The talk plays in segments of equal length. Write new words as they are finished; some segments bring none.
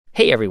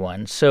Hey,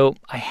 everyone. So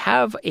I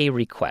have a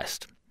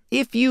request.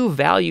 If you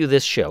value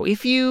this show,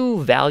 if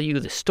you value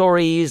the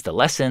stories, the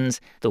lessons,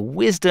 the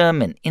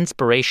wisdom and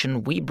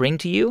inspiration we bring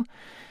to you,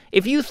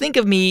 if you think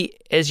of me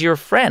as your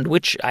friend,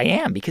 which I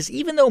am, because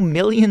even though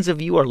millions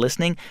of you are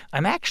listening,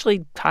 I'm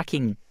actually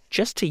talking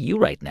just to you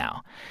right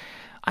now.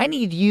 I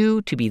need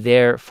you to be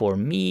there for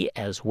me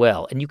as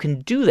well, and you can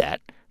do that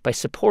by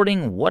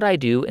supporting what I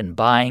do and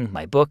buying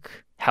my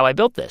book, How I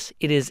Built This.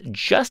 It is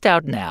just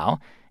out now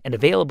and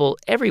available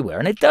everywhere,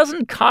 and it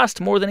doesn't cost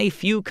more than a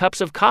few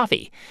cups of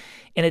coffee.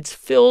 And it's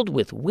filled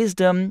with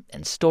wisdom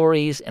and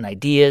stories and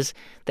ideas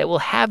that will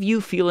have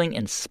you feeling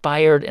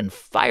inspired and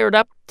fired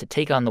up to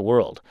take on the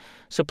world.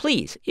 So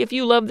please, if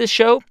you love this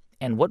show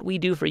and what we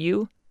do for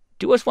you,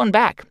 do us one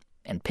back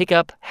and pick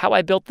up How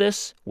I Built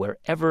This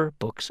wherever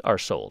books are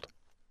sold.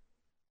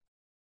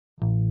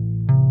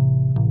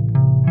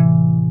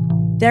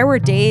 There were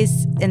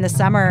days in the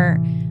summer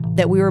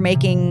that we were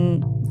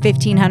making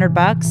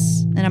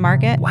 $1,500 in a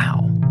market.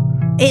 Wow.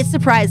 It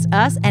surprised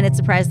us, and it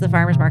surprised the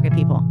farmers market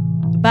people.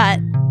 But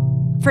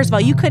first of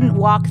all, you couldn't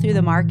walk through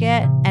the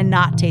market and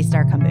not taste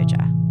our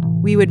kombucha.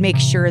 We would make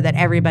sure that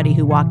everybody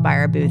who walked by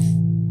our booth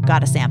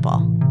got a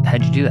sample.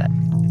 How'd you do that?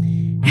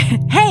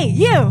 Hey,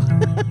 you!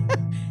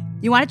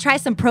 You want to try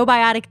some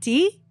probiotic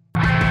tea?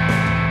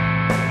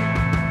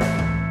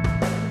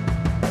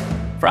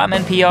 From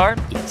NPR,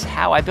 it's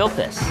How I Built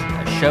This,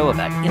 a show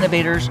about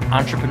innovators,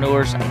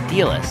 entrepreneurs,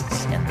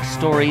 idealists, and the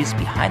stories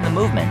behind the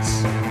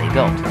movements they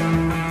built.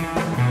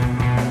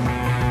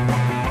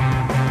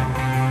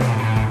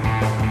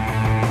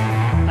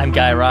 I'm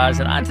Guy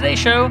Raz, and on today's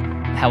show,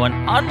 how an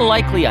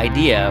unlikely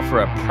idea for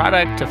a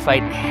product to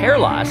fight hair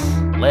loss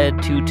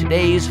led to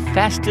today's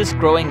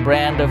fastest-growing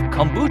brand of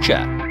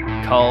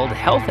kombucha called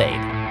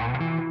Health-Ade.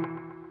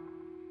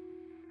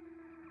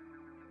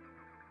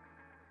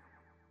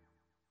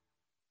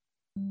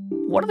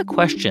 One of the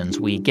questions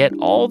we get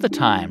all the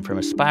time from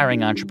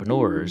aspiring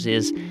entrepreneurs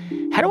is,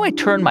 how do I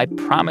turn my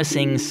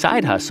promising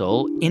side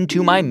hustle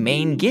into my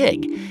main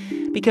gig?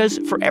 Because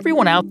for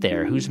everyone out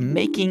there who's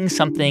making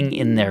something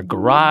in their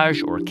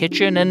garage or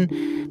kitchen and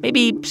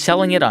maybe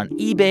selling it on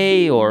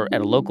eBay or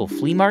at a local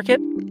flea market,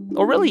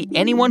 or really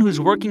anyone who's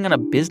working on a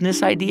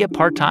business idea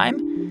part-time,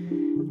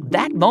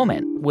 that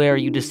moment where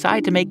you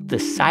decide to make the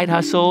side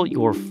hustle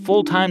your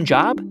full-time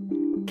job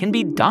can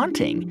be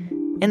daunting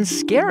and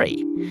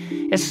scary,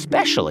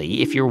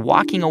 especially if you're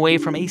walking away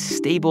from a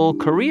stable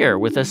career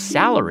with a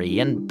salary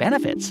and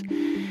benefits.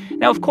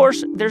 Now, of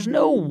course, there's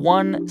no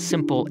one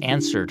simple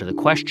answer to the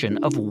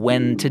question of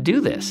when to do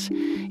this.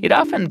 It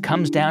often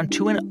comes down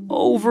to an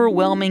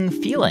overwhelming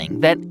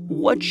feeling that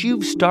what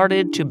you've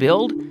started to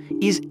build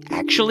is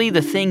actually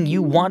the thing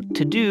you want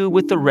to do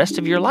with the rest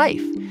of your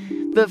life.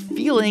 The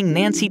feeling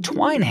Nancy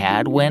Twine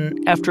had when,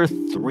 after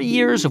 3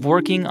 years of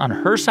working on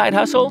her side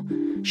hustle,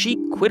 she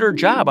quit her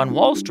job on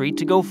Wall Street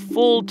to go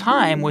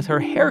full-time with her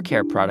hair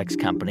care products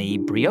company,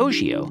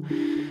 Briogeo.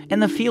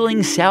 And the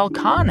feeling Sal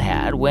Khan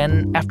had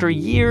when, after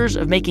years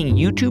of making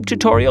YouTube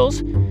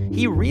tutorials,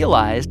 he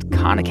realized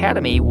Khan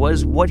Academy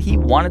was what he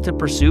wanted to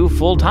pursue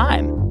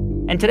full-time.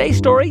 And today's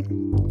story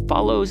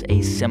follows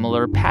a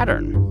similar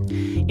pattern.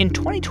 In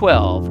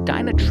 2012,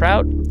 Daina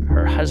Trout,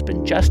 her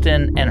husband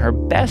Justin, and her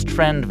best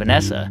friend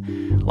Vanessa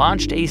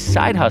launched a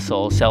side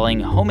hustle selling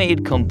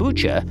homemade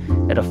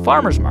kombucha at a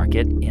farmer's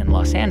market in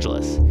Los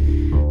Angeles.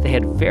 They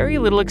had very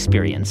little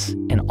experience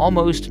and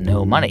almost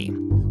no money.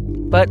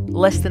 But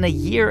less than a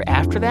year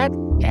after that,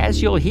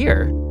 as you'll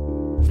hear,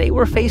 they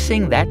were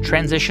facing that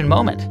transition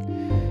moment.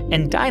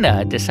 And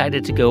Daina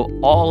decided to go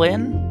all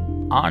in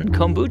on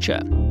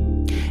kombucha.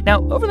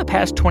 Now, over the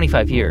past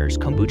 25 years,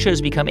 kombucha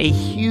has become a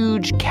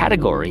huge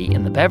category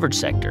in the beverage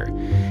sector.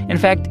 In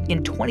fact,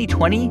 in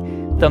 2020,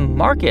 the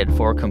market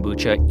for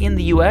kombucha in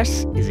the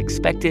U.S. is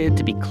expected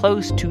to be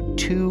close to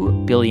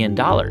 $2 billion.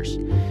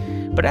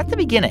 But at the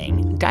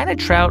beginning, Daina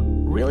Trout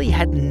really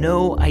had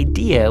no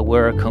idea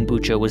where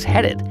kombucha was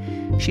headed.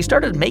 She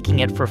started making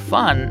it for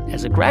fun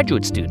as a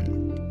graduate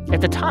student. At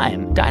the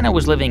time, Daina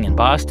was living in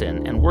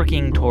Boston and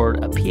working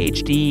toward a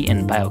PhD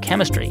in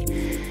biochemistry.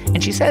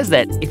 And she says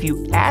that if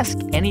you ask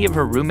any of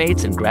her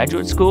roommates in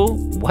graduate school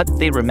what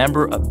they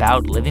remember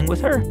about living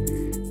with her,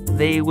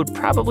 they would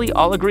probably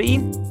all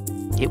agree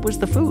it was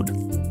the food.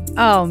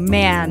 Oh,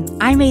 man.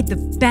 I made the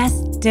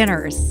best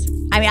dinners.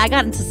 I mean, I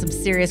got into some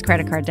serious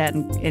credit card debt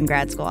in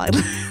grad school.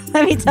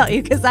 Let me tell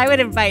you, because I would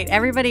invite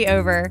everybody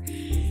over.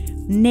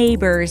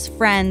 Neighbors,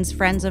 friends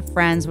of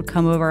friends would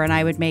come over, and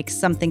I would make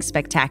something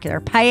spectacular.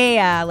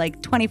 Paella,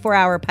 like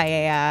 24-hour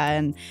paella,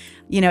 and,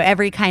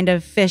 every kind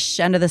of fish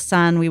under the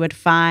sun we would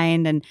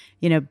find and,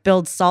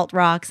 build salt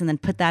rocks and then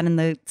put that in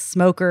the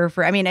smoker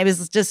it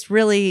was just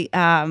really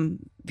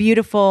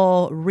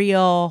beautiful,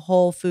 real,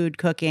 whole food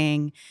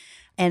cooking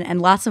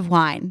and lots of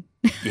wine.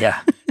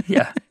 Yeah.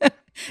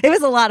 It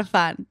was a lot of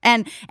fun.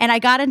 And I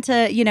got into,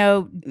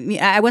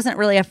 I wasn't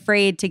really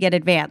afraid to get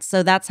advanced.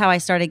 So that's how I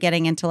started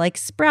getting into like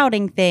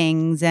sprouting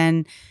things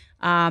and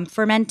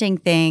fermenting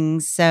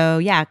things. So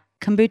yeah,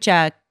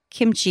 kombucha,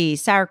 kimchi,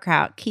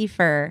 sauerkraut,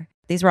 kefir.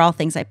 These were all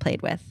things I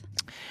played with.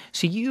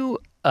 So you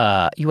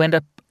end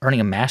up earning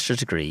a master's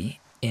degree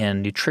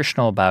in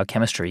nutritional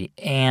biochemistry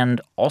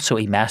and also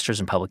a master's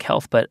in public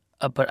health. But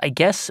I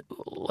guess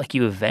like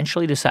you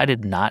eventually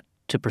decided not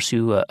to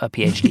pursue a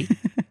PhD.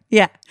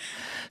 Yeah.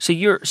 So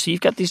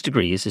you've got these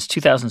degrees. It's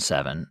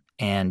 2007,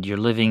 and you're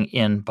living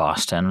in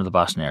Boston or the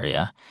Boston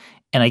area.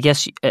 And I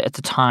guess at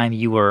the time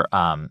you were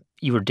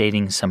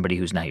dating somebody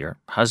who's now your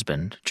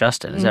husband,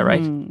 Justin. Is that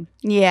right?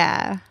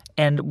 Yeah.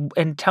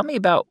 And tell me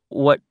about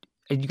what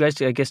you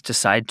guys, I guess,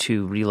 decide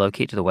to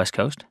relocate to the West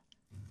Coast.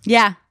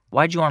 Yeah.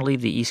 Why did you want to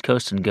leave the East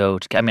Coast and go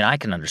to? I mean, I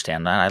can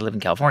understand that. I live in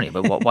California,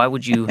 but why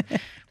would you?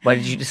 Why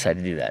did you decide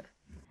to do that?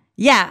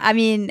 Yeah. I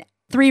mean,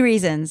 3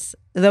 reasons: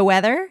 the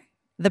weather,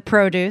 the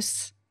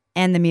produce,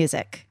 and the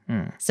music.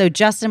 So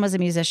Justin was a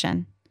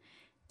musician.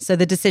 So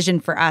the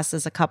decision for us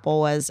as a couple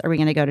was, are we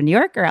going to go to New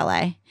York or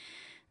LA?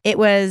 It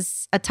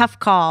was a tough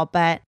call,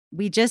 but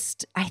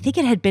I think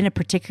it had been a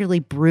particularly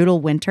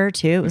brutal winter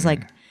too. It was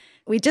like,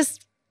 we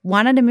just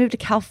wanted to move to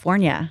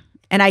California.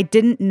 And I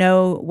didn't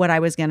know what I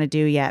was going to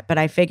do yet, but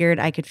I figured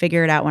I could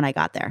figure it out when I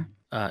got there.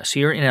 So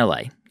you're in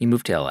LA. You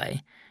moved to LA.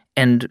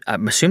 And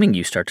I'm assuming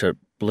you start to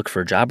look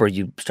for a job, or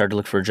you started to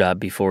look for a job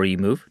before you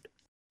moved?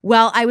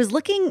 Well, I was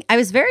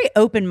very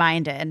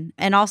open-minded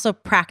and also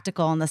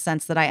practical in the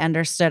sense that I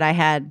understood I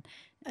had,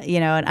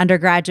 an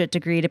undergraduate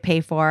degree to pay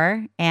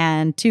for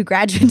and 2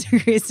 graduate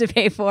degrees to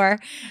pay for.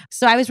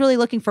 So I was really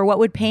looking for what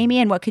would pay me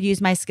and what could use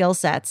my skill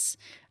sets.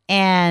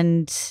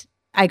 And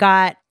I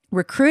got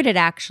recruited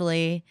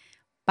actually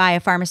by a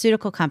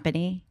pharmaceutical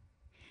company,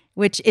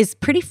 which is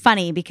pretty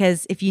funny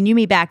because if you knew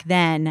me back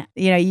then,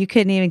 you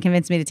couldn't even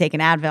convince me to take an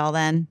Advil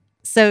then.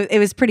 So it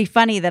was pretty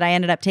funny that I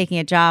ended up taking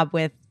a job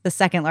with the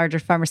second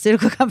largest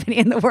pharmaceutical company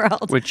in the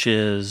world. Which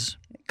is?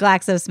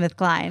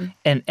 GlaxoSmithKline.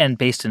 And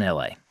based in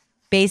LA.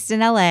 Based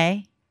in LA.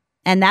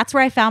 And that's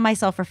where I found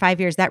myself for 5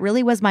 years. That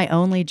really was my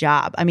only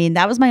job. I mean,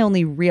 that was my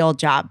only real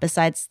job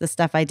besides the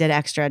stuff I did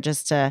extra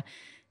just to,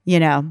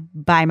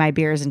 buy my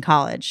beers in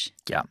college.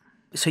 Yeah.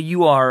 So you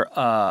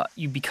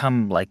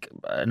become like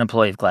an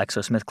employee of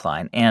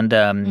GlaxoSmithKline. And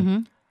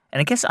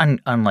I guess on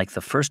like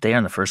the first day or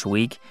on the first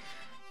week,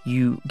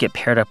 you get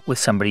paired up with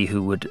somebody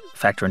who would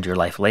factor into your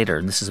life later,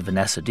 and this is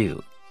Vanessa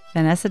Du.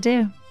 Vanessa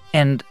Du.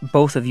 And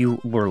both of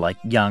you were like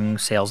young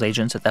sales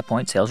agents at that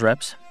point, sales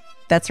reps?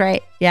 That's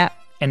right, yeah.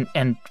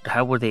 And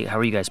how were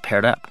you guys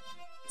paired up?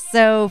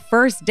 So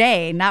first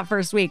day, not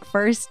first week,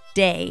 first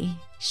day,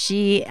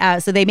 so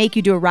they make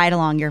you do a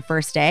ride-along your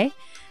first day.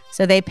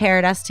 So they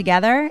paired us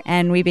together,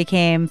 and we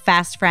became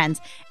fast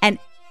friends. And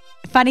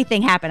funny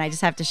thing happened, I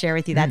just have to share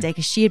with you that day,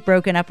 because she had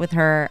broken up with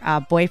her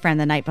boyfriend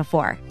the night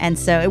before. And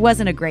so it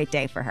wasn't a great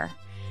day for her.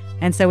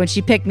 And so when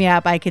she picked me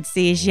up, I could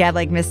see she had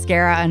like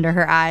mascara under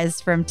her eyes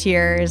from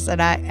tears.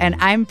 And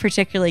I'm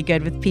particularly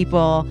good with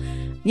people,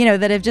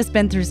 that have just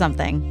been through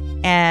something.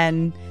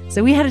 And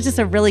so we had just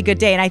a really good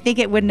day. And I think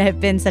it wouldn't have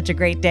been such a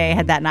great day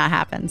had that not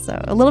happened. So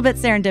a little bit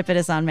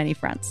serendipitous on many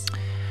fronts.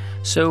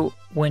 So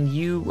when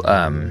you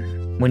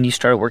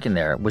started working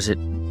there,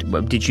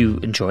 did you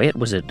enjoy it?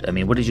 What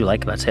did you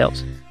like about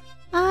sales?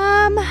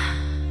 I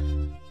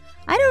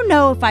don't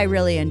know if I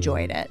really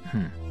enjoyed it.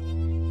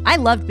 I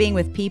loved being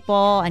with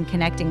people and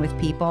connecting with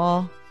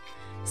people.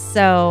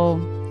 So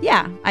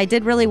yeah, I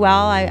did really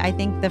well. I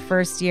think the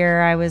first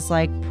year I was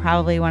like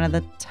probably one of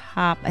the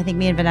top. I think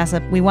me and Vanessa,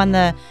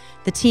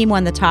 the team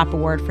won the top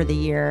award for the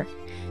year.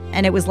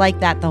 And it was like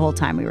that the whole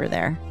time we were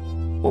there.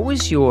 What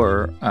was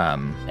your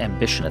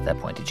ambition at that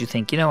point? Did you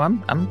think,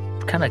 I'm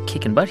kind of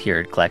kicking butt here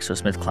at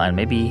GlaxoSmithKline.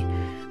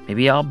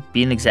 Maybe I'll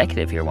be an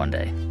executive here one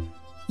day?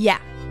 Yeah,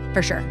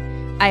 for sure.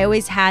 I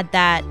always had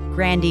that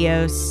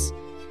grandiose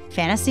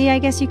fantasy, I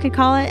guess you could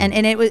call it. And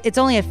it's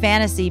only a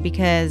fantasy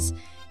because,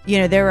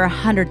 there were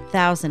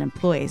 100,000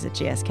 employees at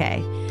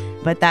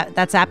GSK. But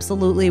that's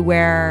absolutely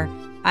where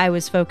I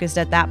was focused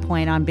at that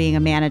point on being a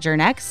manager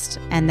next,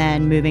 and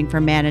then moving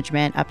from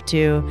management up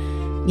to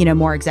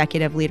more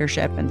executive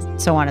leadership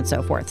and so on and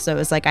so forth. So it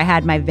was like I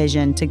had my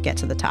vision to get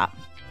to the top.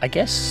 I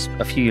guess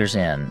a few years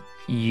in,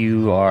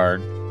 you are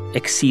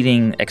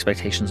exceeding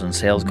expectations on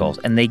sales goals.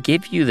 And they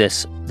give you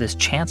this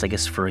chance, I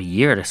guess, for a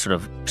year to sort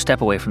of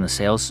step away from the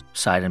sales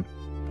side and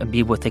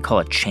be what they call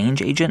a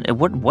change agent.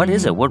 What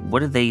is it? What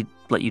did they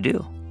let you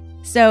do?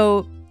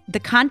 So the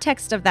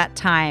context of that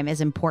time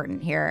is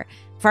important here.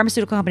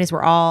 Pharmaceutical companies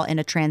were all in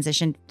a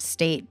transition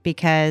state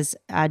because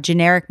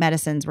generic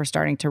medicines were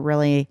starting to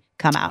really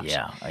come out.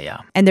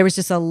 Yeah. And there was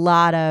just a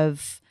lot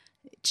of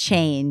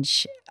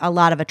change, a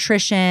lot of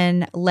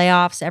attrition,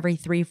 layoffs every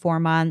 3-4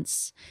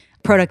 months.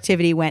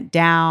 Productivity went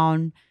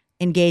down,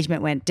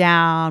 engagement went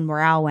down,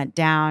 morale went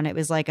down. It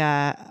was like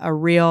a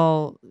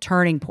real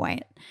turning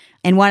point.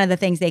 And one of the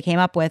things they came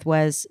up with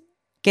was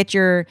get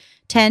your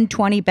 10,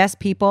 20 best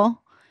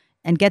people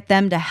and get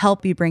them to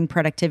help you bring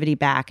productivity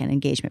back and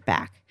engagement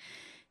back.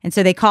 And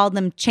so they called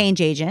them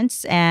change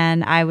agents,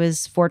 and I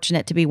was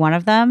fortunate to be one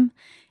of them.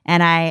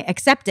 And I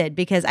accepted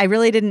because I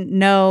really didn't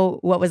know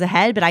what was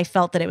ahead, but I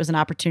felt that it was an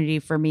opportunity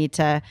for me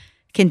to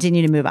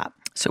continue to move up.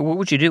 So what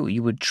would you do?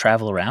 You would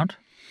travel around?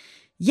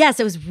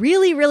 Yes, it was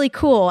really, really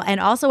cool and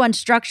also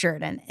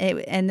unstructured.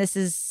 And this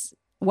is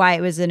why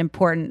it was an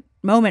important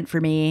moment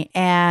for me.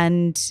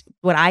 And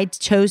what I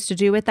chose to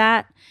do with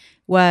that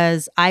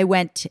was I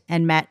went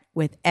and met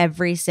with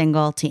every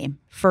single team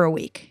for a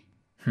week.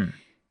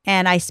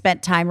 And I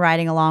spent time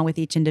riding along with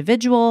each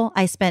individual.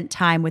 I spent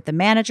time with the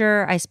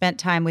manager. I spent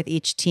time with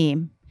each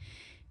team.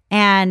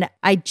 And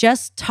I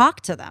just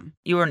talked to them.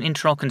 You were an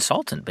internal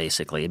consultant,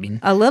 basically. I mean,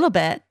 a little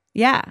bit,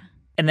 yeah.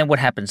 And then what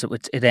happens?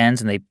 It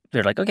ends, and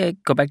they're like, okay,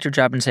 go back to your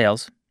job in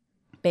sales.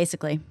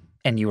 Basically.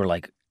 And you were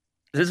like,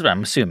 this is what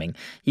I'm assuming.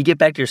 You get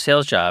back to your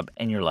sales job,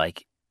 and you're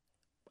like,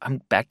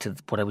 I'm back to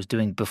what I was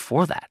doing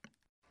before that.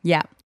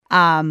 Yeah.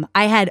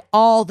 I had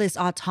all this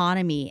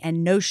autonomy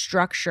and no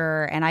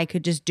structure, and I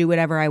could just do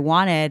whatever I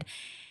wanted.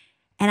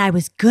 And I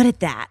was good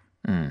at that.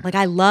 Like,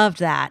 I loved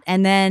that.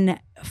 And then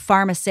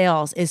pharma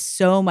sales is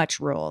so much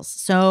rules,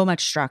 so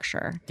much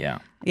structure. Yeah.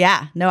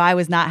 Yeah. No, I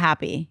was not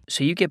happy.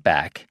 So you get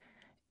back,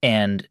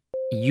 and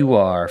you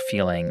are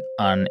feeling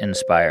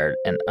uninspired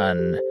and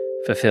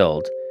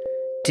unfulfilled.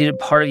 Did a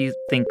part of you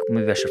think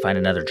maybe I should find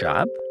another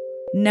job?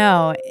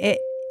 No,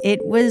 it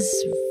was,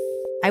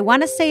 I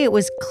want to say it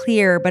was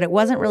clear, but it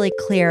wasn't really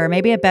clear.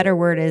 Maybe a better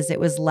word is it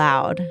was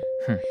loud.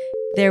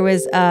 There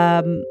was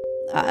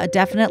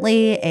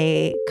definitely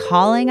a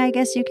calling, I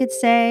guess you could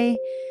say,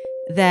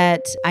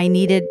 that I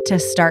needed to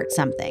start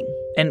something.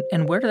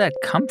 And where did that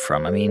come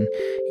from? I mean,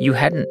 you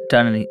hadn't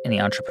done any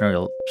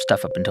entrepreneurial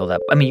stuff up until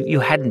that. I mean,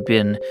 you hadn't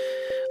been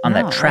on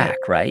that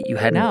track, right? You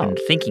hadn't been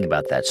thinking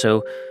about that.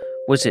 So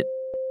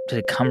did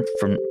it come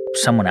from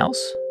someone else?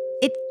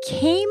 It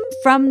came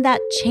from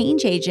that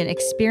change agent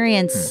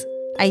experience.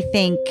 I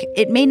think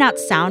it may not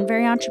sound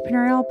very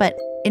entrepreneurial, but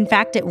in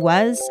fact it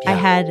was. Yeah. I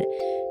had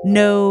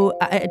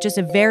just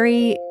a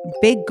very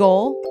big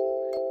goal.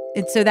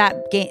 And so that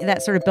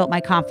sort of built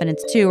my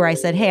confidence too, where I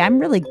said, hey, I'm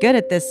really good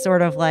at this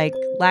sort of like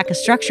lack of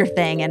structure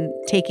thing and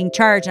taking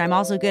charge. And I'm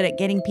also good at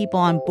getting people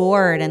on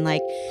board and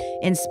like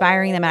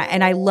inspiring them.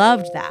 And I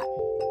loved that.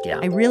 Yeah.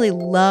 I really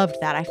loved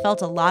that. I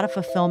felt a lot of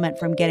fulfillment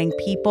from getting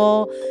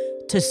people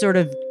to sort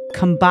of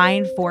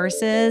combine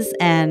forces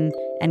and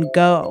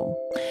go.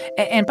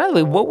 And by the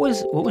way, what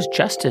was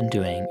Justin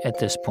doing at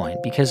this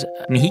point? Because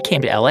I mean, he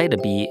came to LA to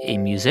be a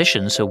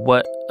musician. So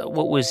what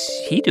was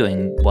he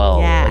doing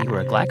while you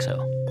were at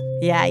Glaxo?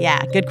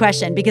 Yeah. Good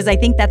question. Because I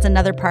think that's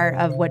another part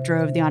of what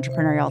drove the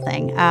entrepreneurial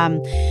thing.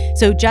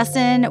 So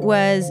Justin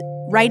was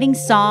writing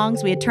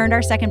songs. We had turned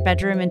our second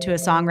bedroom into a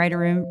songwriter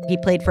room. He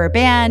played for a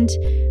band.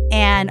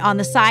 And on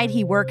the side,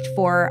 he worked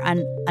for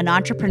an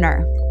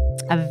entrepreneur,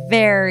 a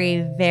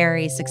very,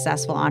 very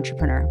successful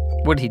entrepreneur.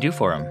 What did he do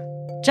for him?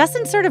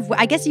 Justin sort of,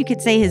 I guess you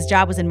could say his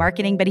job was in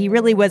marketing, but he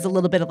really was a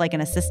little bit of like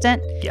an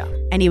assistant. Yeah.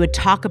 And he would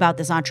talk about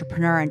this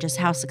entrepreneur and just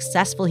how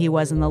successful he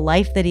was and the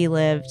life that he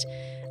lived.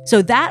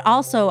 So that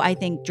also, I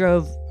think,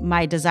 drove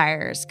my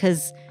desires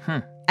because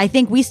I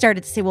think we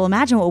started to say, well,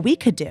 imagine what we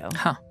could do.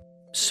 Huh.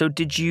 So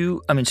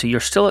so you're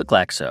still at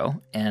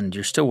Glaxo and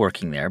you're still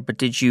working there, but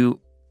did you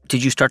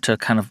start to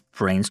kind of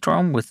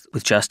brainstorm with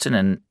Justin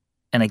and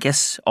I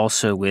guess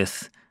also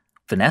with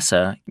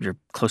Vanessa, your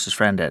closest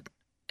friend at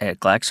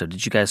Glaxo?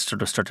 Did you guys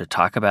sort of start to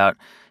talk about,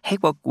 hey,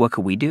 what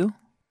could we do?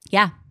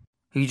 Yeah.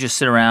 You just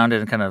sit around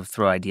and kind of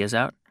throw ideas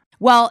out?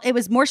 Well, it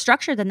was more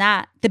structured than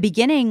that. The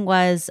beginning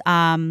was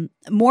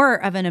more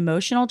of an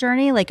emotional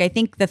journey. Like I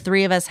think the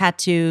three of us had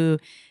to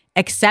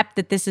accept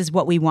that this is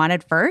what we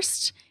wanted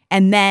first.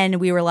 And then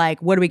we were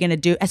like, what are we going to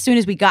do? As soon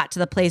as we got to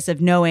the place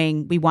of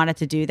knowing we wanted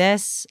to do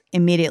this,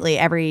 immediately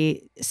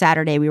every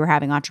Saturday we were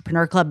having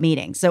entrepreneur club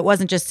meetings. So it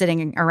wasn't just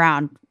sitting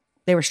around.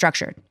 They were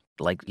structured.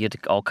 Like you had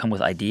to all come with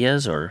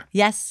ideas or?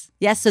 Yes.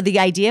 So the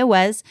idea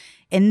was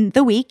in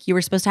the week, you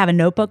were supposed to have a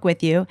notebook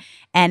with you.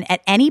 And at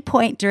any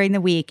point during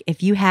the week,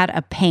 if you had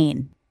a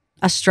pain,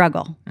 a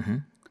struggle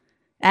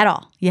at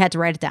all, you had to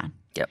write it down.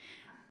 Yep.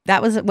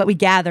 That was what we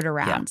gathered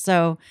around. Yeah.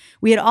 So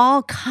we had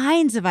all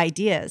kinds of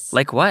ideas.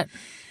 Like what?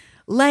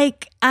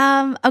 Like,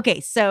 okay,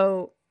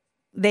 so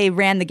they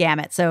ran the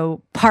gamut.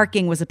 So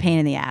parking was a pain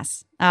in the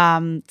ass.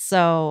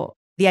 So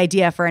the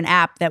idea for an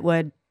app that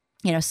would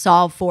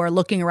solve for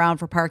looking around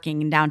for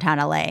parking in downtown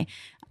LA.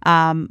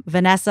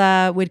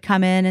 Vanessa would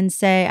come in and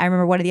say, I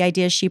remember one of the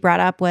ideas she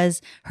brought up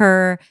was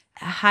her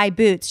high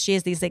boots. She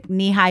has these like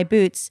knee-high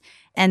boots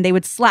and they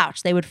would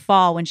slouch. They would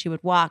fall when she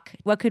would walk.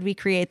 What could we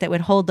create that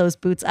would hold those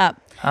boots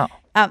up? Oh.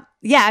 I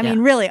mean,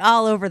 really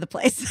all over the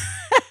place.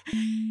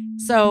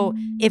 So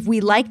if we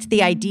liked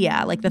the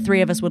idea, like the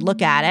three of us would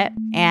look at it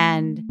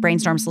and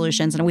brainstorm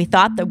solutions. And we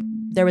thought that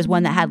there was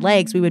one that had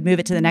legs, we would move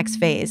it to the next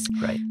phase,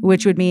 right?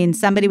 Which would mean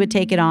somebody would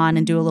take it on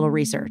and do a little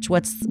research.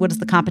 What does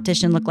the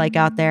competition look like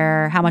out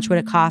there? How much would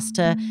it cost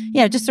to,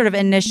 just sort of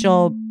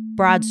initial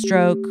broad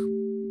stroke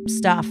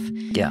stuff.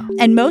 Yeah.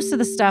 And most of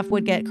the stuff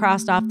would get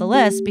crossed off the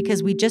list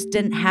because we just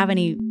didn't have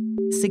any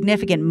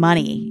significant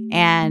money.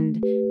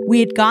 And we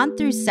had gone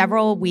through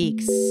several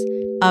weeks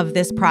of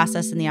this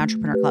process in the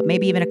Entrepreneur Club,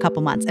 maybe even a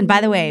couple months. And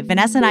by the way,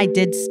 Vanessa and I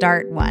did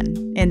start one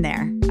in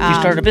there. You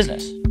started a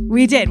business?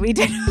 We did.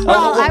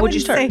 Well, what would you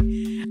start?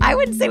 I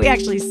wouldn't say we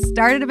actually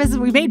started a business.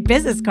 We made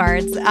business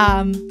cards.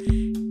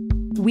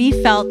 We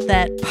felt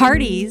that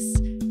parties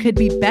could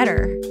be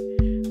better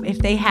if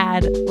they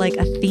had like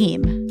a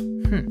theme.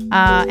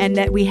 And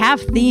that we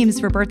have themes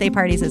for birthday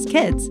parties as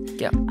kids.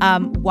 Yeah.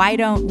 Why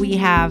don't we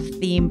have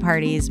theme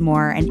parties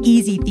more and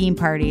easy theme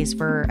parties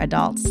for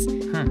adults?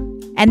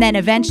 And then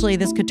eventually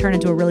this could turn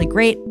into a really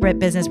great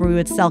business where we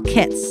would sell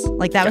kits.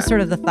 Like that was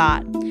sort of the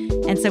thought.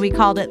 And so we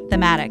called it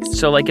thematics.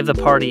 So like if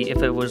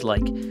it was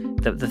like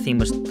the theme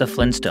was the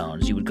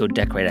Flintstones, you would go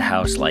decorate a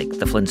house like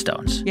the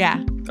Flintstones.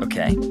 Yeah.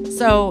 Okay.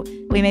 So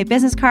we made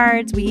business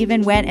cards. We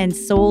even went and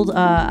sold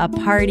a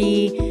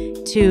party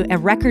to a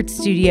record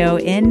studio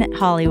in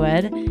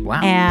Hollywood. Wow.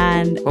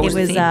 And what was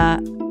it was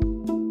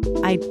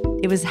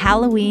it was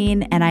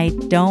Halloween, and I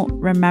don't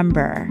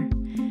remember,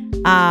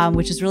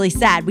 which is really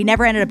sad. We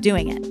never ended up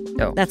doing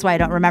it. Oh. That's why I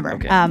don't remember.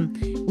 Okay.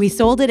 We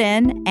sold it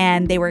in,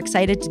 and they were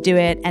excited to do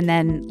it, and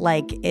then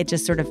like it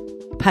just sort of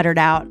puttered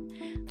out.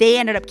 They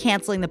ended up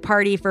canceling the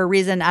party for a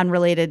reason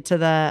unrelated to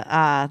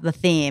the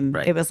theme.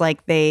 Right. It was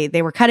like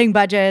they were cutting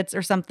budgets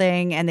or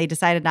something, and they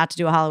decided not to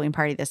do a Halloween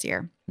party this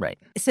year. Right.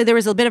 So there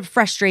was a bit of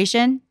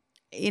frustration,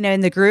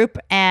 in the group,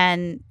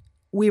 and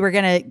we were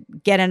going to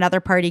get another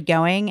party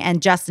going.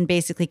 And Justin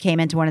basically came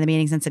into one of the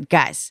meetings and said,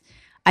 guys,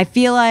 I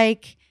feel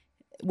like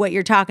what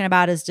you're talking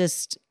about is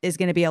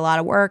going to be a lot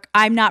of work.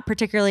 I'm not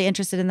particularly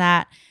interested in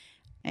that.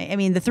 I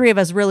mean, the three of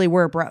us really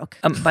were broke.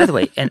 By the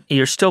way, and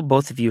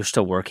both of you are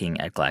still working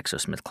at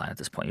GlaxoSmithKline at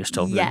this point. You're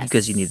still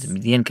because you need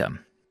the income.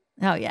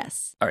 Oh,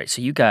 yes. All right.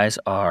 So you guys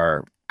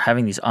are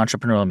having these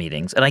entrepreneurial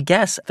meetings. And I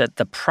guess that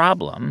the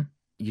problem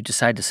you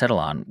decided to settle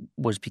on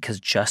was because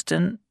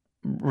Justin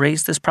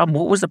raised this problem.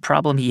 What was the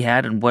problem he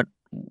had, and what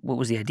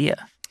was the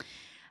idea?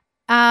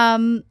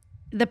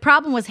 The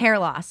problem was hair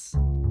loss.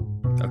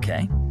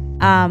 Okay.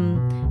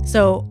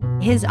 So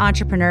his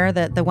entrepreneur,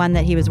 the one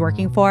that he was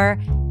working for,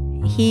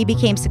 he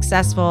became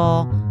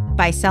successful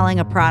by selling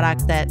a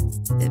product that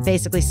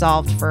basically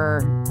solved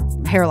for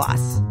hair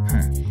loss.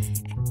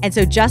 And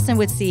so Justin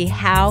would see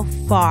how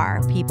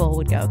far people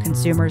would go,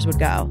 consumers would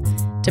go,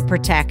 to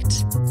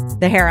protect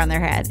the hair on their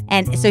head.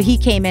 And so he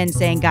came in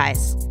saying,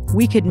 guys,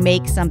 we could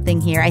make something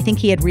here. I think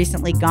he had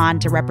recently gone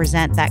to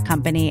represent that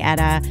company at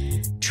a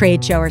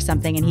trade show or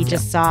something, and he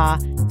just saw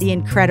the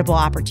incredible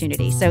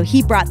opportunity. So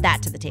he brought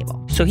that to the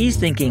table. So he's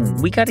thinking,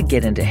 we got to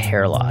get into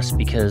hair loss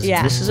because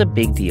this is a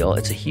big deal.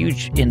 It's a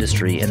huge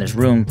industry, and there's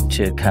room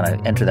to kind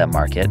of enter that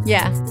market.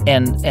 Yeah.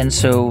 And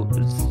so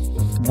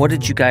what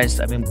did you guys,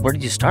 where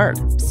did you start?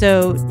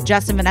 So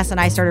Justin, Vanessa, and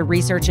I started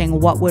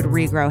researching what would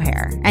regrow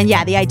hair. And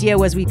the idea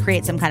was we'd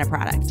create some kind of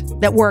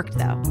product that worked,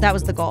 though. That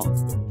was the goal.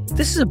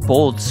 This is a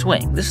bold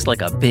swing. This is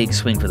like a big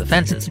swing for the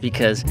fences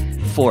because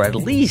for at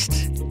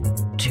least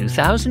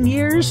 2,000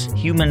 years,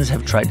 humans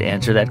have tried to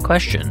answer that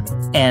question.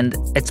 And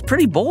it's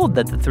pretty bold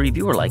that the three of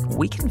you were like,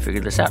 we can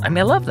figure this out. I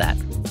love that.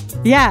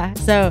 Yeah.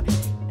 So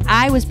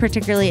I was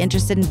particularly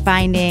interested in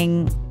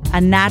finding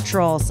a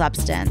natural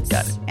substance.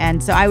 Got it.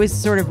 And so I was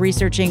sort of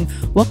researching,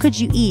 what could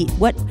you eat?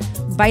 What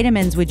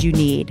vitamins would you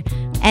need?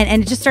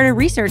 And just started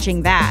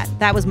researching that.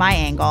 That was my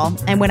angle.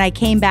 And when I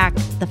came back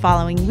the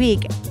following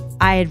week,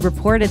 I had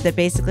reported that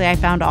basically I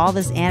found all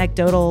this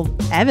anecdotal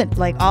evidence,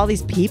 like all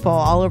these people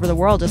all over the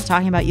world just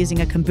talking about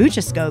using a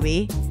kombucha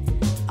SCOBY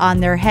on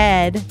their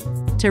head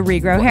to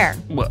regrow hair.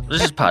 Well,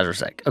 let's just pause for a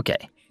sec.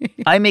 Okay.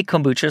 I make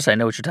kombucha, so I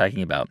know what you're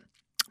talking about.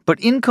 But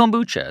in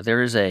kombucha,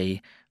 there is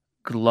a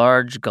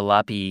large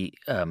galapi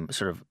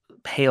sort of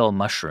pale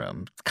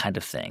mushroom kind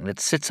of thing that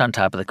sits on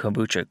top of the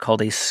kombucha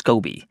called a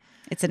SCOBY.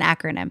 It's an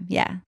acronym,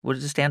 yeah. What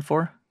does it stand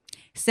for?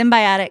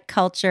 Symbiotic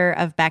culture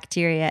of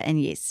bacteria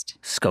and yeast.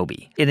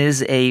 SCOBY. It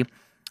is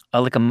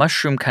like a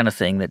mushroom kind of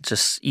thing that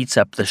just eats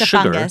up the sugar. It's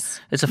a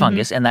fungus. It's a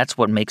fungus, and that's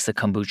what makes the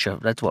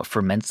kombucha. That's what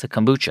ferments the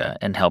kombucha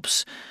and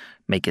helps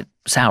make it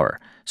sour.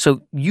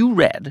 So you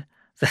read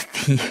that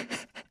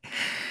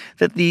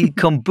the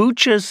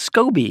kombucha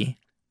SCOBY,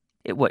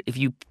 if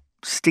you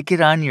stick it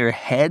on your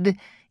head,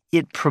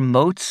 it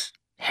promotes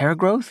hair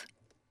growth?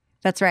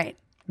 That's right.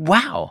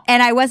 Wow.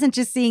 And I wasn't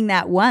just seeing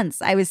that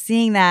once. I was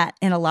seeing that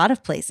in a lot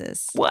of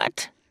places.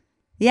 What?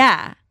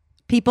 Yeah.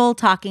 People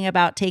talking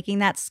about taking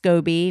that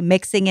SCOBY,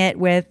 mixing it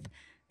with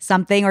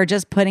something, or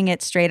just putting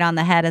it straight on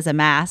the head as a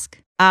mask.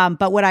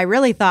 But what I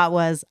really thought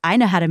was, I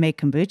know how to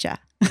make kombucha.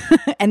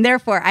 And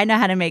therefore, I know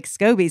how to make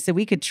SCOBY, so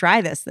we could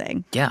try this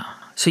thing. Yeah.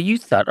 So you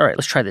thought, all right,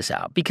 let's try this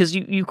out. Because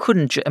you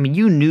couldn't,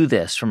 you knew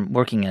this from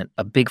working at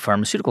a big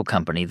pharmaceutical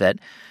company that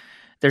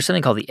there's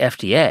something called the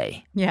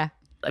FDA. Yeah.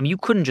 You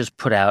couldn't just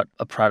put out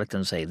a product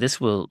and say,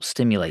 this will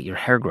stimulate your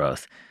hair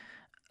growth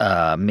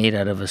made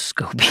out of a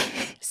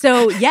SCOBY.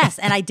 So, yes,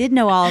 and I did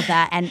know all of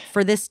that. And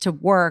for this to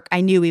work,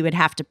 I knew we would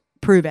have to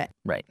prove it.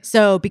 Right.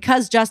 So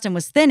because Justin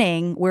was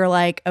thinning, we're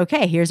like,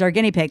 okay, here's our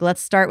guinea pig.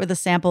 Let's start with a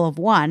sample of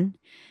one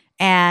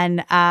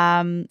and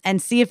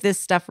see if this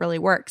stuff really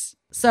works.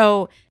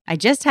 So I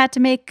just had to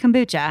make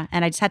kombucha,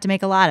 and I just had to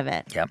make a lot of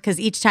it. Yeah. Because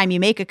each time you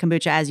make a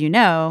kombucha, as you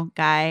know,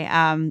 Guy,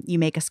 you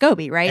make a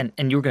SCOBY, right?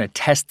 And you were going to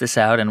test this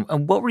out.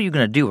 And what were you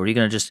going to do? Were you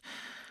going to just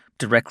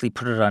directly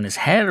put it on his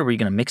head, or were you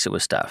going to mix it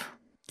with stuff?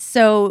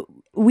 So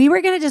we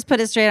were going to just put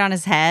it straight on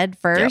his head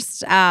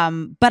first. Yep.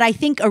 But I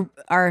think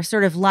our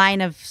sort of line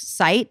of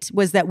sight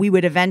was that we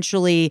would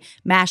eventually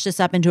mash this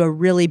up into a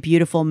really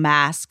beautiful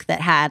mask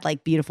that had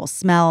like beautiful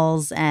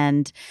smells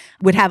and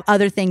would have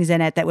other things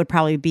in it that would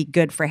probably be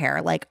good for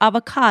hair, like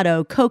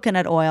avocado,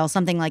 coconut oil,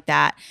 something like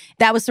that.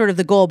 That was sort of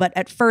the goal. But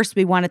at first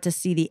we wanted to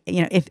see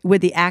if would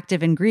the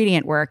active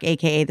ingredient work,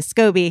 AKA the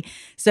SCOBY.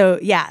 So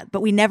yeah,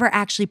 but we never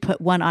actually put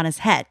one on his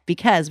head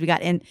because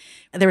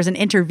there was an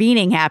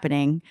intervening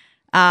happening.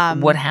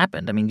 What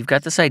happened? I mean, you've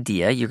got this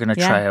idea. You're going to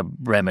try a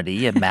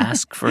remedy, a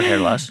mask for hair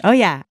loss. Oh,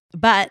 yeah.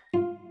 But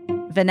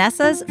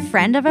Vanessa's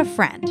friend of a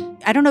friend,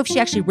 I don't know if she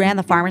actually ran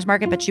the farmer's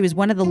market, but she was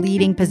one of the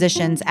leading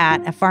positions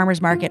at a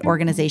farmer's market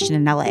organization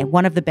in LA,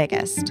 one of the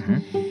biggest.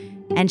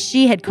 Mm-hmm. And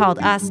she had called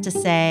us to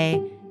say,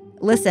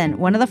 listen,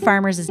 one of the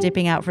farmers is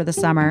dipping out for the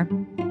summer.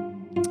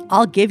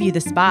 I'll give you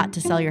the spot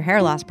to sell your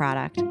hair loss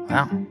product.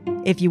 Wow.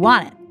 If you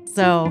want it.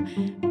 So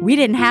we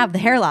didn't have the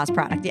hair loss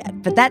product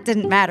yet, but that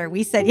didn't matter.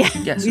 We said yes.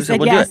 Yes, we said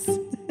we'll yes.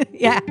 Do it.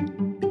 Yeah.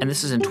 And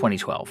this is in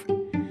 2012.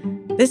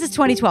 This is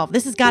 2012.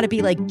 This has got to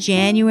be like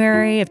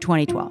January of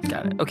 2012.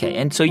 Got it. Okay.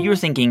 And so you were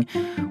thinking,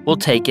 we'll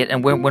take it.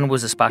 And when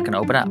was the spot going to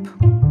open up?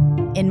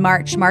 In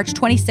March. March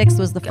 26th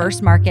was the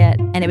first market,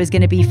 and it was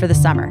going to be for the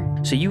summer.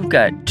 So you've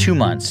got 2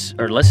 months,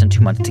 or less than 2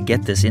 months, to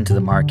get this into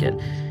the market.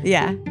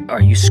 Yeah.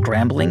 Are you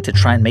scrambling to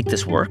try and make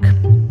this work?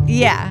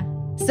 Yeah.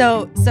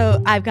 So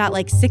I've got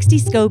like 60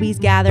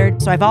 SCOBYs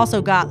gathered. So I've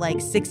also got like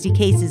 60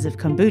 cases of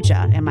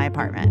kombucha in my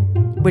apartment,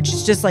 which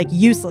is just like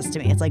useless to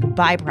me. It's like a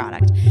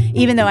byproduct.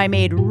 Even though I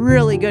made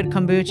really good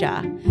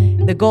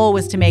kombucha, the goal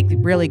was to make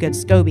really good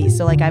SCOBYs.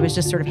 So like I was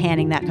just sort of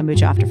handing that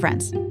kombucha off to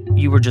friends.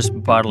 You were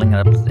just bottling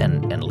it up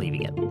and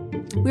leaving it.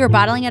 We were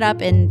bottling it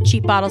up in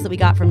cheap bottles that we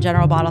got from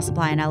General Bottle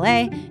Supply in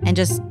LA, and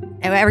just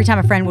every time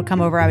a friend would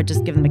come over, I would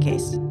just give them a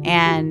case.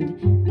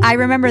 And I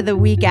remember the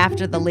week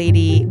after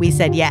we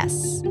said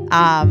yes.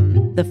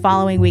 The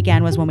following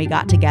weekend was when we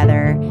got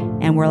together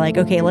and we're like,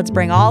 okay, let's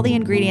bring all the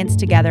ingredients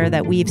together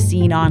that we've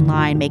seen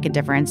online make a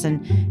difference.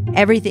 And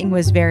everything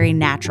was very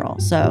natural.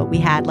 So we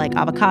had like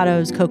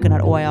avocados,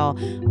 coconut oil,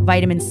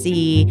 vitamin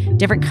C,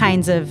 different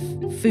kinds of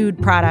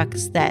food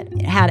products that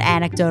had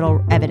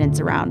anecdotal evidence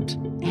around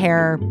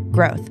hair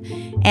growth.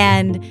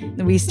 And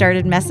we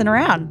started messing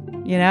around,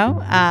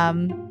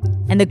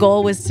 and the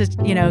goal was to,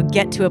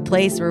 get to a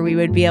place where we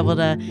would be able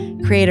to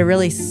create a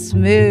really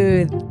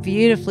smooth,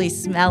 beautifully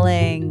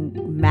smelling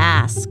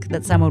mask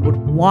that someone would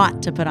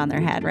want to put on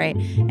their head, right?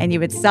 And you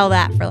would sell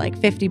that for like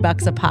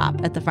 $50 a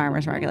pop at the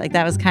farmer's market. Like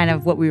that was kind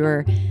of what we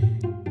were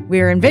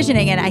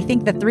envisioning. And I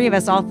think the three of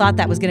us all thought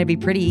that was going to be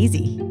pretty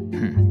easy.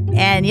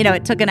 And,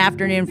 it took an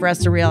afternoon for us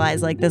to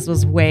realize like this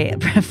was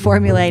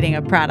formulating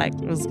a product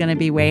was going to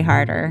be way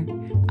harder.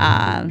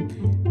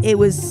 It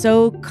was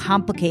so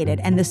complicated,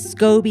 and the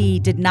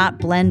SCOBY did not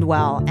blend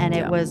well, and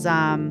it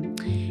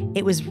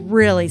was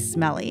really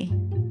smelly.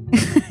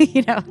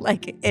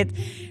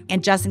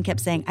 And Justin kept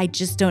saying, I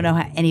just don't know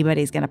how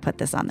anybody's going to put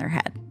this on their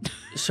head.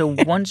 So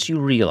once you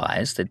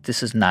realized that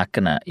this is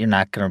you're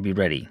not going to be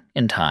ready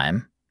in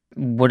time,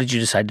 what did you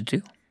decide to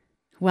do?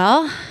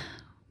 Well,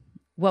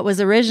 what was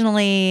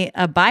originally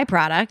a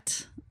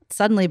byproduct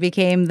suddenly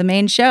became the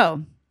main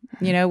show.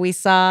 We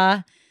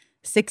saw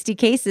 60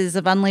 cases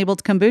of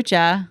unlabeled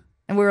kombucha,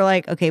 and we were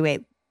like, okay,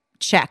 wait,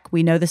 check.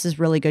 We know this is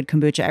really good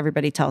kombucha.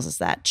 Everybody tells us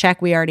that.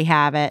 Check, we already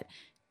have it.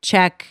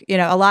 Check,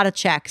 a lot of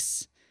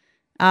checks.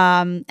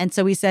 And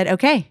so we said,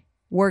 okay,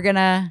 we're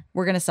gonna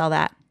sell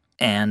that.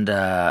 And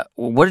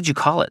what did you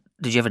call it?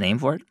 Did you have a name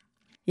for it?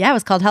 Yeah, it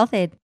was called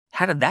Health-Ade.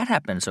 How did that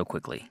happen so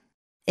quickly?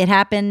 It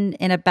happened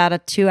in about a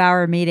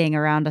 2-hour meeting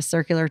around a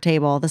circular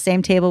table, the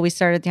same table we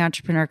started the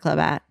Entrepreneur Club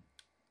at.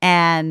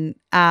 And,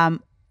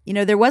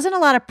 there wasn't a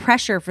lot of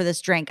pressure for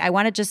this drink. I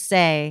want to just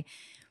say,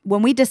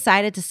 when we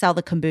decided to sell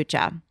the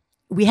kombucha,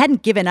 we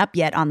hadn't given up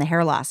yet on the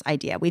hair loss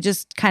idea. We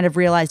just kind of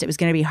realized it was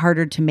going to be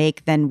harder to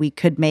make than we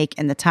could make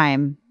in the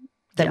time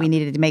that we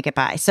needed to make it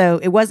by. So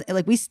it was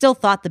like we still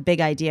thought the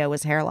big idea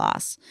was hair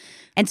loss.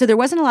 And so there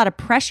wasn't a lot of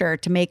pressure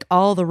to make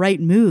all the right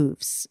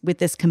moves with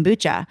this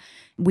kombucha.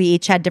 We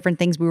each had different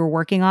things we were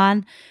working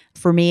on.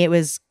 For me, it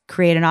was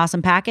create an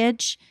awesome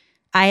package.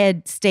 I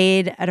had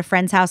stayed at a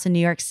friend's house in New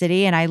York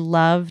City,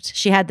 and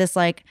she had this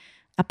like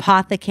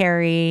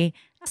apothecary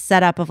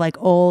setup of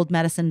like old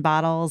medicine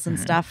bottles and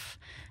stuff,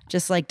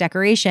 just like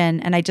decoration.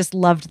 And I just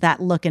loved that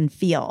look and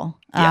feel.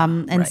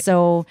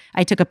 So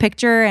I took a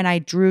picture and I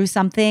drew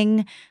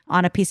something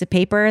on a piece of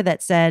paper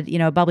that said,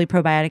 bubbly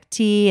probiotic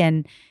tea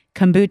and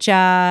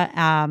kombucha.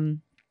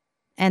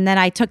 And then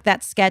I took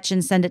that sketch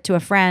and sent it to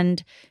a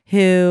friend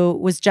who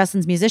was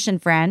Justin's musician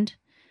friend,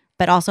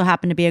 but also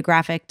happened to be a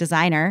graphic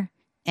designer,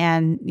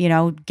 and,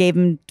 gave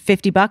him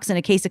 $50 and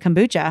a case of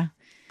kombucha.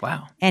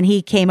 Wow. And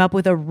he came up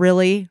with a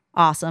really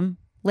awesome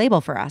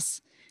label for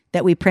us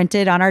that we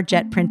printed on our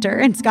jet printer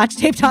and scotch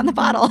taped on the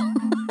bottle.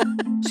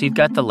 So you've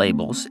got the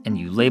labels, and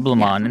you label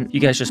them on, and you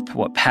guys just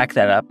pack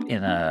that up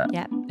in a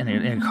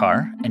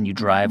car, and you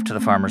drive to the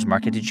farmer's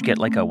market. Did you get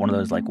like one of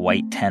those like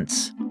white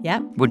tents?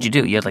 Yep. What'd you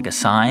do? You had like a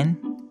sign?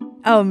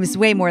 Oh, it was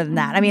way more than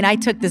that. I mean, I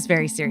took this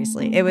very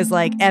seriously. It was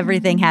like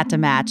everything had to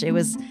match.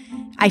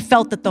 I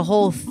felt that the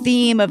whole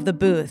theme of the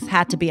booth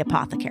had to be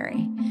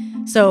apothecary.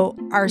 So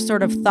our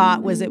sort of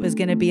thought was it was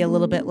going to be a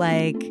little bit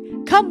like,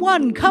 come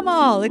one, come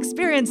all,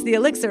 experience the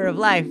elixir of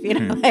life.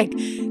 Like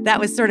that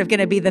was sort of going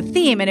to be the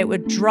theme, and it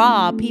would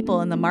draw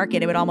people in the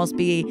market. It would almost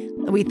be,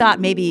 we thought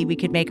maybe we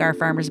could make our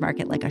farmer's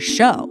market like a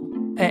show.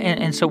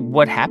 And so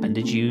what happened?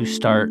 Did you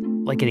start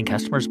like getting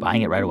customers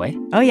buying it right away?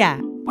 Oh, yeah.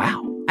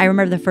 Wow. I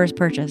remember the first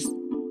purchase,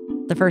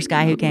 the first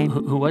guy who came.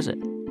 Who was it?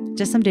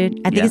 Just some dude.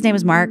 I think his name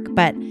was Mark,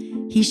 but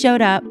he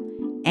showed up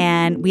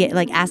and we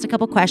like asked a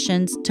couple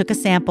questions, took a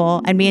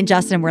sample, and me and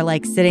Justin were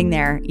like sitting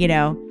there,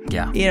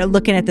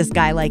 looking at this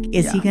guy like,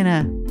 is he going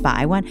to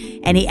buy one?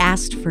 And he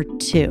asked for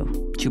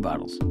two. 2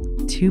 bottles.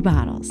 2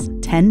 bottles.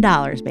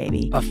 $10,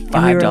 baby.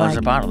 $5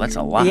 a bottle. That's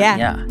a lot.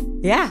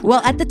 Yeah.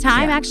 Well, at the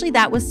time, actually,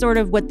 that was sort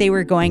of what they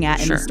were going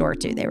at in the store,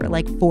 too. They were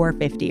like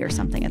 $4.50 or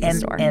something at the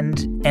store.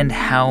 And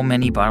how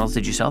many bottles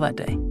did you sell that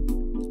day?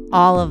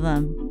 All of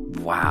them.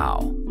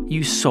 Wow.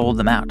 You sold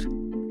them out.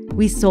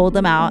 We sold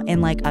them out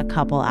in like a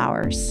couple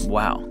hours.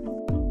 Wow.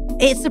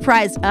 It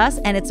surprised us,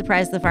 and it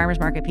surprised the farmers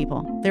market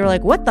people. They were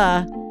like,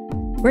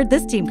 where'd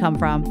this team come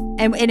from?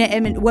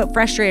 And what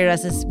frustrated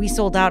us is we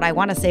sold out, I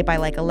want to say, by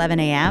like 11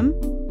 a.m.,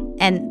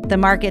 and the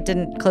market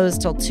didn't close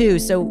till 2,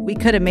 so we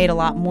could have made a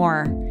lot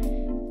more.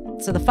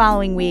 So the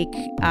following week,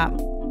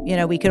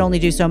 we could only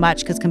do so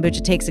much because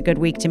kombucha takes a good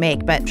week to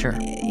make. But,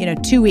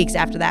 2 weeks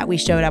after that, we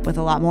showed up with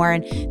a lot more.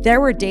 And there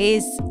were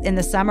days in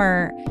the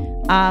summer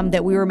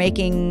that we were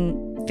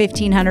making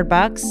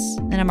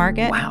 $1,500 in a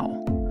market. Wow.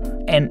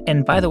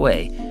 And by the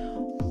way,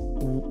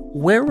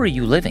 where were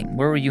you living?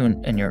 Where were you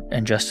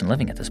and Justin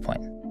living at this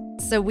point?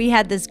 So we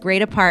had this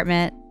great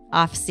apartment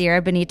off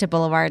Sierra Bonita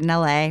Boulevard in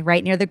LA,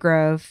 right near the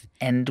Grove.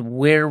 And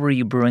where were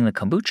you brewing the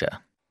kombucha?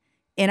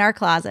 In our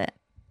closet.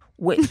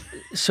 Wait,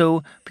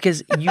 well,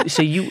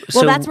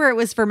 that's where it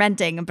was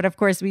fermenting. But of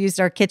course, we used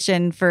our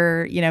kitchen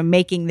for,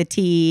 making the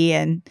tea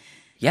and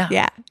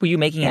yeah. Were you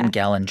making it in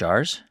gallon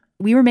jars?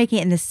 We were making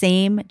it in the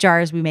same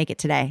jars we make it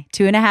today,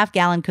 2.5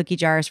 gallon cookie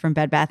jars from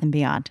Bed Bath &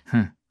 Beyond.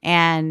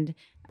 And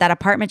that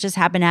apartment just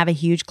happened to have a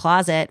huge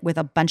closet with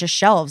a bunch of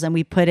shelves, and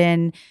we put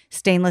in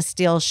stainless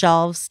steel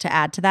shelves to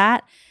add to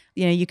that.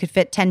 You could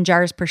fit 10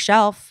 jars per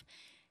shelf,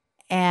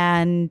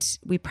 and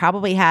we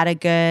probably had a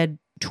good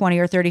 20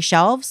 or 30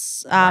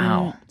 shelves.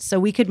 Wow. So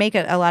we could make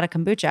a lot of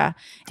kombucha.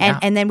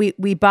 And then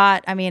we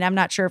bought, I'm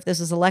not sure if this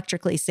is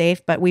electrically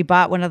safe, but we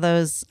bought one of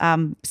those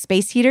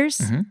space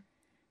heaters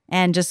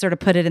and just sort of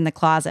put it in the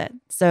closet.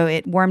 So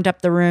it warmed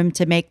up the room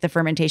to make the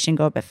fermentation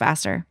go a bit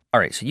faster.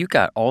 All right. So you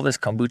got all this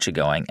kombucha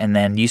going, and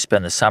then you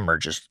spend the summer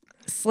just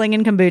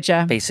slinging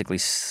kombucha. Basically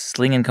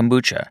slinging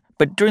kombucha.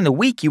 But during the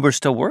week, you were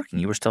still working.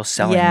 You were still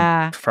selling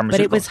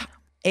pharmaceuticals. But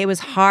it was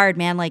hard,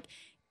 man. Like,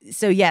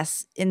 so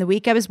yes, in the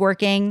week I was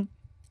working,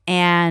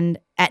 and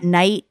at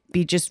night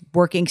be just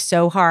working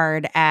so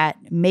hard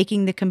at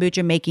making the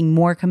kombucha, making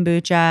more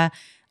kombucha.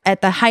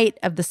 At the height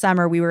of the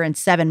summer, we were in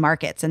 7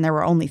 markets, and there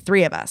were only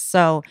 3 of us.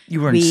 So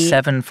you were in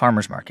 7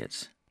 farmers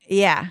markets.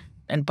 Yeah.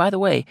 And by the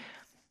way,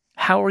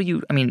 how are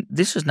you?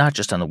 This is not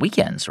just on the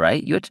weekends,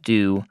 right? You had to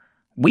do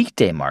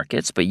weekday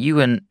markets, but you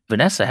and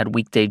Vanessa had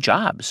weekday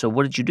jobs. So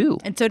what did you do?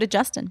 And so did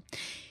Justin.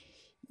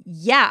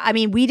 Yeah,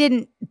 we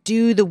didn't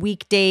do the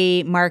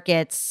weekday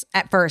markets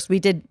at first. We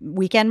did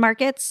weekend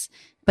markets,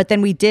 but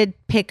then we did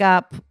pick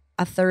up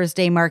a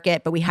Thursday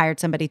market, but we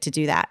hired somebody to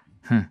do that.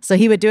 So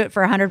he would do it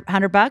for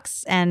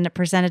 $100 and a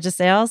percentage of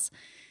sales.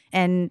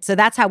 And so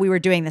that's how we were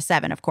doing the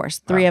 7, of course.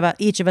 3 of us,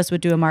 each of us would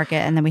do a market,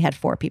 and then we had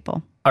 4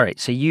 people. All right.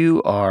 So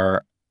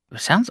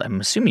I'm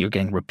assuming you're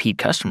getting repeat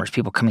customers,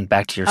 people coming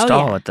back to your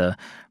stall at the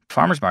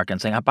farmer's market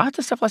and saying, I bought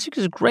this stuff last week.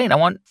 This is great. I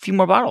want a few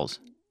more bottles.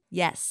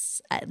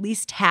 Yes. At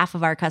least half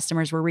of our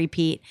customers were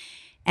repeat.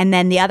 And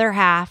then the other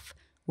half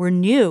were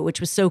new, which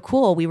was so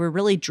cool. We were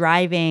really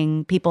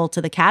driving people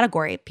to the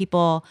category,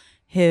 people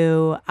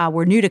who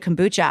were new to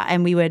kombucha.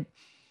 And we would,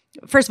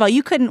 first of all,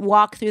 you couldn't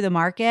walk through the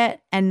market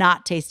and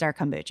not taste our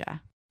kombucha.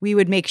 We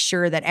would make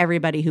sure that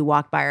everybody who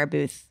walked by our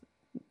booth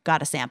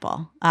got a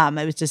sample.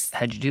 It was just...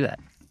 How'd you do that?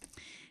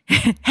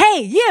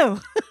 Hey,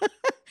 you!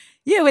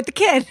 You with the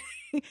kid.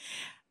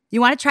 You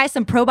want to try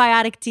some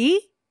probiotic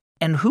tea?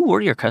 And who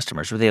were your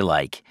customers? Were they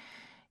like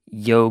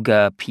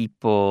yoga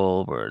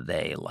people? Were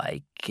they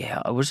like...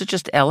 was it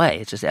just LA?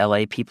 It's just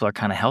LA people are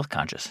kind of health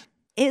conscious.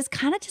 It's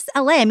kind of just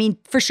LA.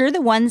 For sure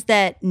the ones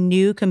that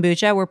knew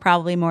kombucha were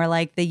probably more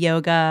like the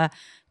yoga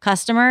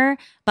customer.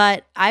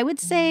 But I would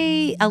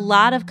say a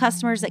lot of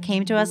customers that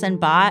came to us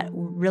and bought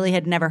really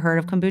had never heard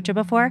of kombucha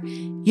before.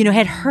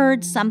 Had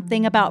heard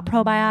something about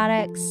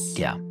probiotics.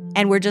 Yeah.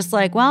 And we're just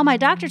like, well, my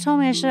doctor told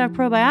me I should have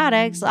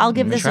probiotics. I'll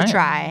give this a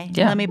try.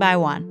 Yeah. Let me buy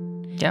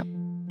one. Yeah.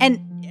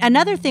 And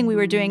another thing we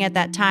were doing at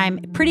that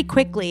time, pretty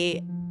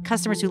quickly,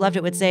 customers who loved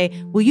it would say,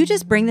 will you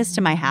just bring this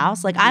to my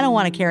house? Like, I don't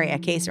want to carry a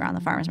case around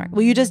the farmer's market.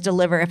 Will you just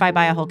deliver? If I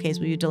buy a whole case,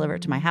 will you deliver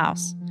it to my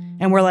house?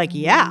 And we're like,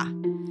 yeah.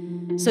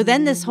 So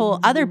then this whole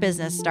other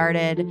business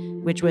started,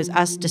 which was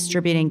us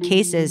distributing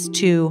cases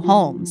to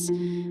homes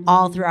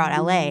all throughout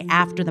LA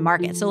after the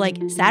market. So like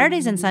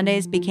Saturdays and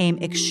Sundays became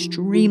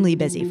extremely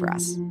busy for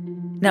us.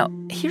 Now,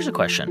 here's a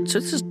question. So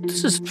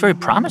this is very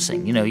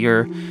promising. You know,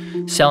 you're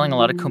selling a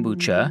lot of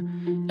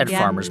kombucha at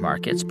farmers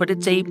markets, but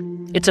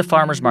it's a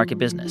farmers market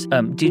business.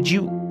 Did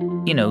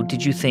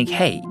you think,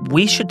 hey,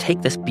 we should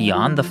take this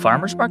beyond the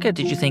farmers market?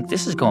 Did you think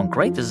this is going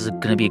great? This is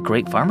going to be a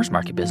great farmers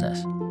market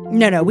business?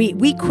 No.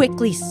 We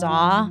quickly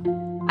saw,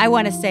 I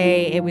want to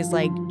say it was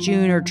like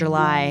June or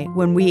July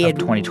when we had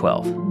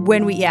 2012.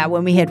 When we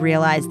had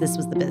realized this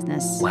was the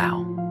business.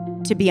 Wow.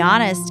 To be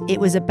honest, it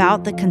was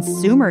about the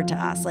consumer to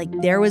us. Like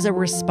there was a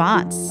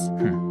response.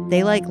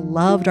 They like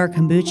loved our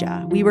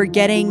kombucha.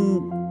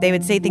 They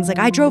would say things like,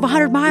 I drove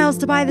 100 miles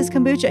to buy this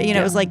kombucha. You know,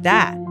 It was like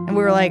that. And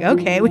we were like,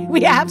 okay,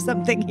 we have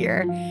something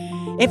here.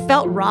 It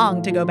felt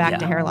wrong to go back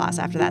to hair loss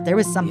after that. There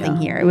was something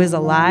here. It was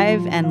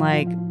alive and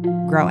like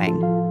growing.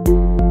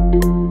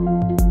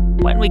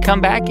 When we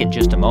come back in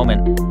just a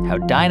moment, how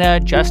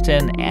Daina,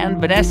 Justin, and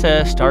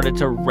Vanessa started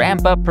to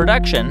ramp up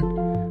production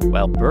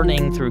while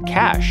burning through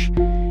cash,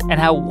 and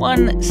how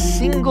one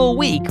single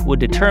week would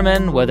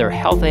determine whether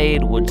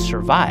Health-Ade would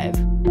survive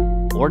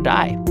or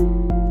die.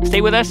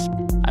 Stay with us.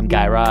 I'm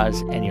Guy Raz,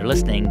 and you're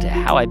listening to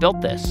How I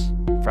Built This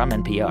from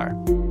NPR.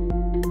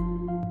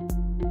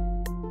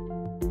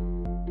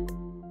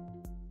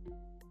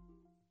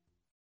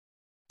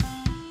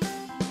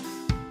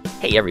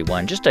 Hey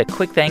everyone, just a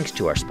quick thanks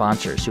to our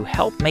sponsors who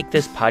help make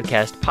this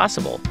podcast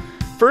possible.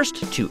 First,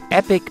 to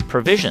Epic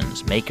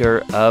Provisions,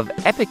 maker of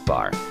Epic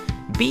Bar.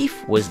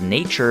 Beef was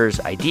nature's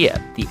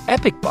idea. The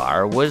Epic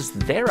Bar was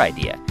their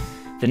idea.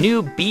 The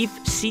new beef,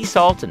 sea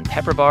salt, and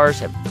pepper bars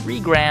have 3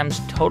 grams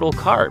total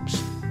carbs.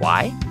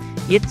 Why?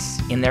 It's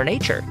in their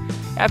nature.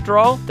 After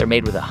all, they're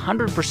made with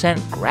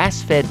 100%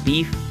 grass-fed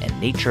beef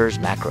and nature's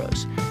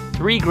macros.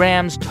 3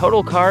 grams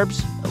total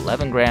carbs,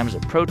 11 grams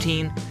of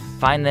protein.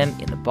 Find them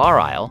in the bar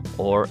aisle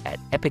or at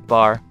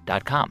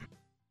epicbar.com.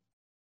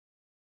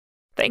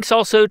 Thanks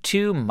also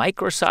to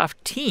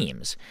Microsoft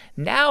Teams.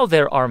 Now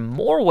there are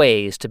more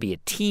ways to be a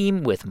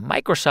team with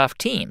Microsoft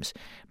Teams.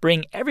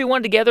 Bring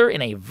everyone together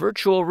in a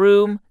virtual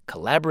room,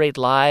 collaborate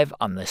live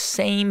on the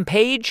same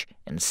page,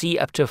 and see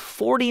up to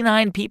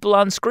 49 people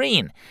on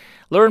screen.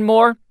 Learn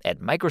more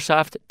at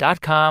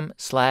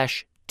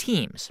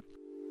microsoft.com/teams.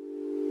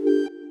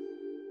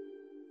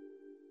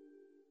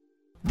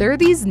 There are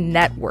these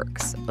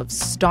networks of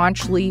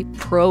staunchly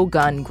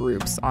pro-gun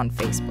groups on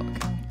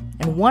Facebook.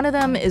 And one of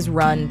them is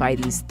run by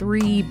these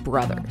 3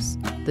 brothers,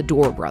 the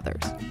Dorr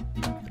brothers.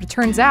 But it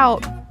turns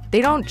out they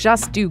don't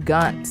just do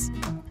guns.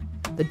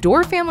 The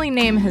Dorr family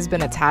name has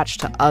been attached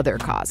to other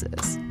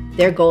causes.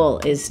 Their goal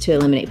is to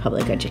eliminate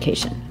public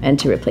education and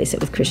to replace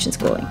it with Christian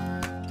schooling.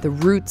 The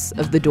Roots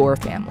of the Dorr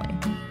Family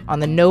on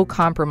the No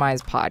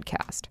Compromise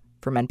podcast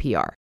from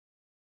NPR.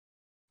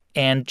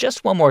 And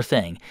just one more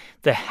thing.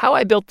 The How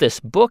I Built This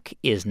book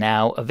is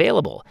now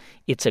available.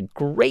 It's a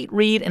great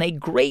read and a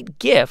great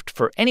gift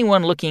for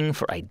anyone looking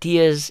for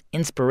ideas,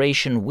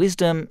 inspiration,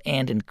 wisdom,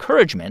 and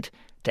encouragement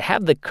to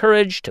have the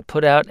courage to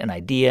put out an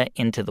idea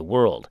into the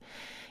world.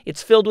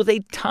 It's filled with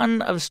a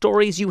ton of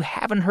stories you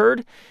haven't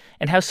heard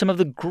and how some of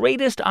the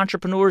greatest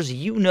entrepreneurs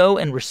you know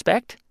and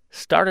respect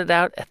started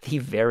out at the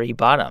very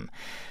bottom.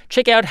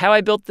 Check out How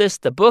I Built This,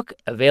 the book,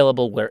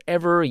 available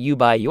wherever you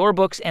buy your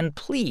books. And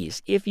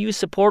please, if you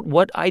support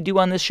what I do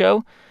on this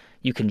show,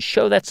 you can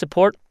show that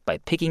support by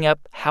picking up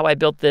How I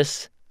Built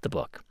This, the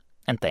book.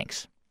 And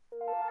thanks.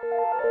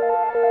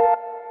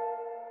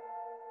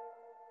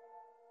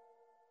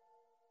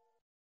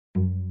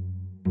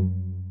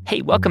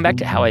 Hey, welcome back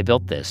to How I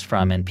Built This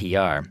from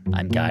NPR.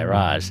 I'm Guy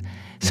Raz.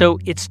 So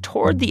it's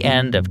toward the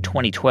end of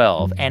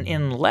 2012, and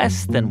in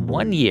less than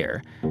 1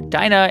 year,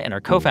 Daina and her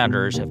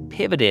co-founders have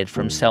pivoted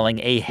from selling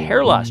a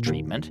hair loss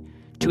treatment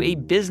to a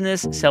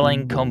business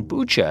selling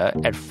kombucha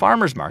at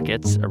farmers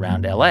markets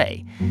around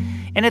LA.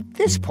 And at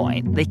this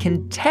point, they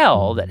can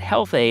tell that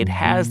Health-Ade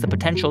has the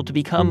potential to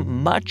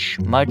become much,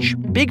 much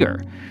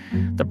bigger.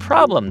 The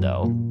problem,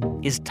 though,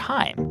 is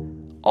time.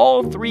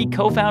 All 3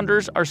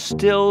 co-founders are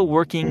still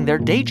working their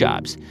day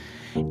jobs.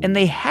 And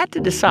they had to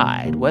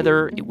decide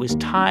whether it was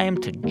time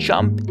to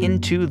jump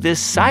into this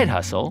side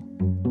hustle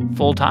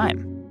full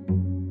time.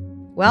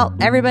 Well,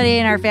 everybody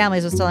in our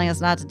families was telling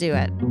us not to do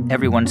it.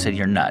 Everyone said,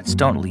 you're nuts.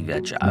 Don't leave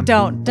that job.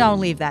 Don't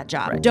leave that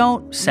job. Right.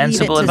 Don't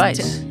Sensible leave it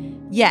advice.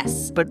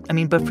 Yes. But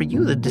for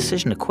you, the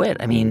decision to quit,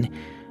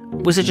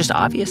 was it just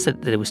obvious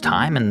that it was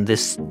time and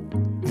this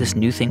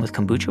new thing with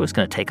kombucha was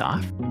going to take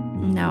off?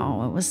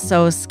 No, it was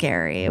so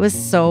scary. It was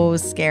so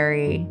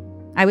scary.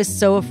 I was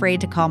so afraid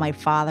to call my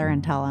father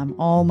and tell him.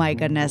 Oh, my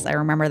goodness. I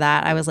remember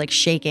that. I was like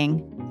shaking.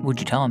 What'd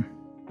you tell him?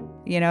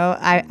 You know,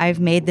 I've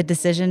made the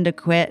decision to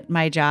quit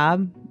my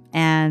job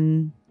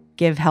and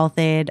give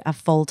Health-Ade a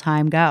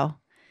full-time go.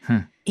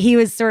 He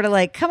was sort of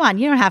like, come on,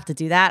 you don't have to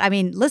do that.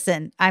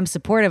 Listen, I'm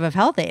supportive of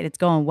Health-Ade. It's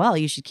going well.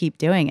 You should keep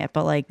doing it.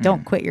 But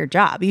don't quit your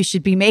job. You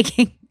should be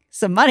making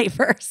some money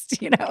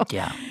first,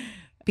 Yeah.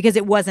 because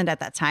it wasn't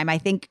at that time. I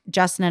think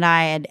Justin and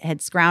I had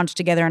scrounged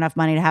together enough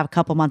money to have a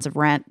couple months of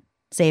rent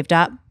saved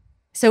up.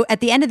 So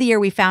at the end of the year,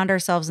 we found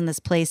ourselves in this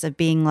place of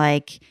being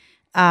like,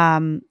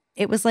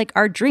 it was like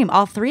our dream.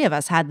 All three of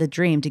us had the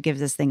dream to give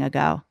this thing a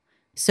go.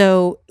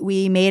 So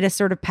we made a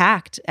sort of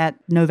pact at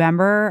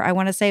November, I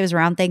want to say it was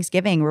around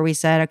Thanksgiving, where we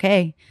said,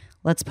 okay,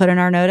 let's put in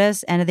our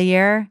notice, end of the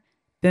year.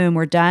 Boom,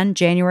 we're done.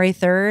 January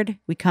 3rd,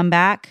 we come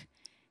back.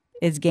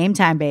 It's game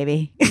time,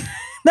 baby.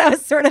 That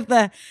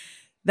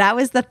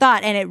was the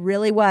thought. And it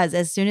really was.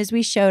 As soon as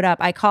we showed up,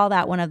 I call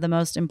that one of the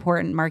most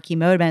important marquee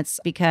moments,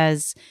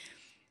 because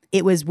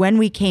it was when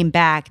we came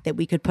back that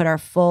we could put our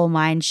full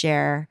mind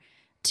share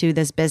to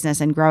this business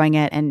and growing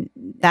it. And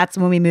that's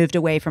when we moved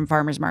away from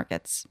farmers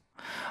markets.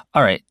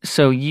 All right.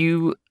 So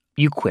you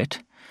quit.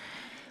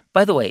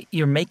 By the way,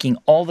 you're making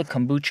all the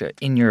kombucha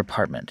in your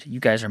apartment. You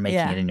guys are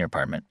making it in your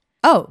apartment.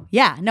 Oh,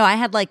 yeah. No, I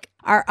had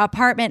our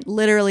apartment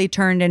literally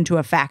turned into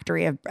a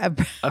factory of a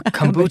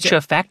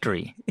kombucha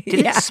factory.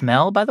 Did it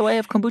smell, by the way,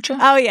 of kombucha?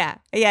 Oh, yeah.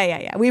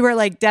 Yeah. We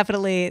were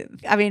definitely,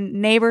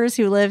 neighbors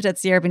who lived at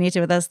Sierra Bonita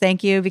with us,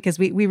 thank you, because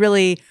we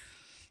really,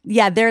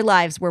 their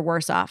lives were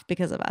worse off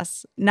because of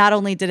us. Not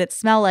only did it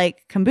smell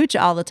like kombucha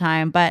all the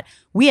time, but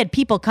we had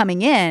people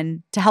coming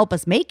in to help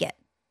us make it.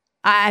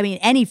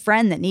 Any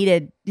friend that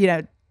needed,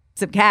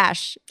 some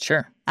cash.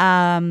 Sure.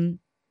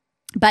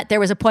 But there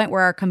was a point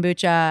where our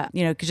kombucha,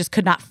 just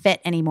could not fit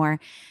anymore.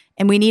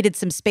 And we needed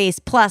some space.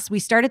 Plus, we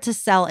started to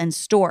sell in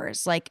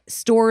stores. Like,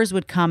 stores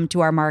would come to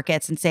our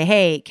markets and say,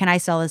 hey, can I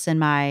sell this in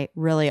my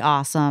really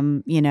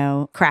awesome,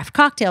 craft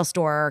cocktail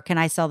store? Or can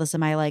I sell this in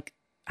my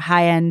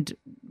high-end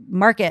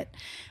market?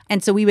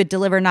 And so we would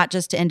deliver not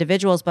just to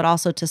individuals, but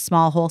also to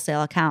small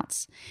wholesale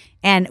accounts.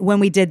 And when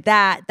we did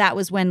that, that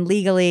was when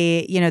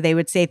legally, they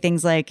would say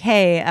things like,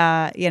 hey,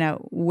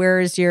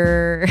 where's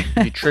your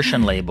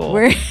nutrition label?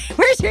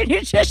 Where's your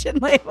nutrition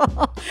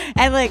label?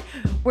 And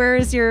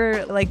where's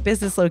your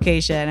business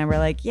location? And we're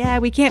like, yeah,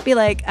 we can't be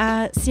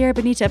Sierra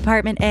Bonita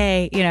apartment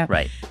A,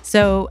 Right.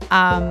 So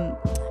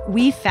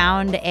we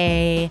found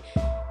it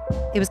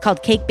was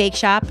called Cake Bake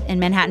Shop in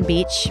Manhattan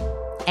Beach.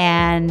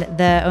 And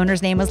the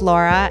owner's name was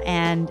Laura,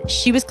 and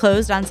she was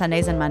closed on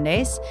Sundays and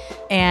Mondays.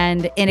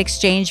 And in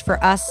exchange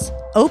for us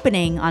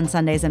opening on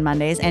Sundays and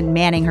Mondays and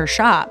manning her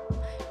shop,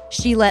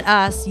 she let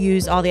us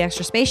use all the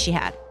extra space she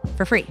had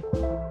for free.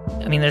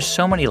 There's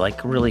so many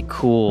really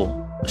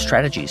cool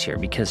strategies here,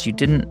 because you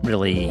didn't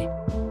really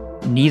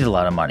need a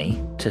lot of money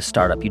to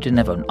start up. You didn't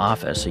have an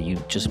office, so you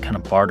just kind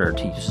of bartered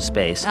to use the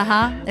space.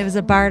 It was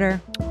a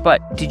barter.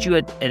 But did you,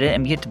 you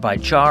had to buy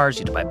jars,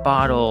 you had to buy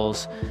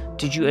bottles.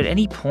 Did you at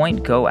any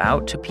point go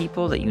out to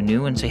people that you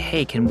knew and say,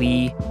 hey, can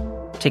we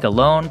take a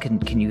loan?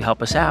 Can you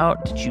help us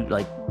out? Did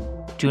you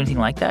do anything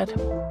like that?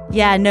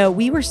 Yeah, no,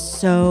 we were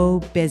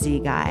so busy,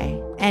 Guy.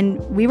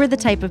 And we were the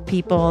type of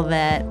people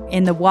that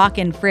in the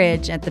walk-in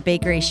fridge at the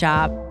bakery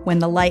shop, when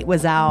the light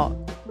was out,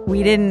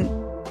 we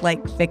didn't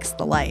fix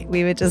the light.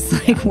 We would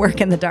just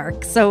work in the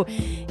dark. So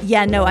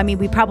yeah, no,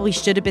 we probably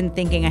should have been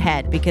thinking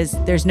ahead, because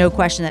there's no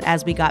question that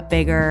as we got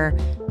bigger,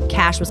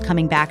 cash was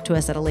coming back to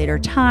us at a later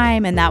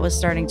time. And that was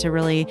starting to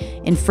really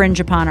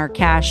infringe upon our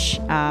cash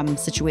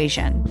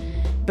situation.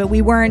 But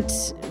we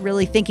weren't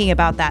really thinking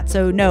about that.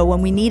 So no,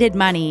 when we needed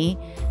money,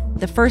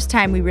 the first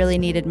time we really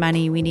needed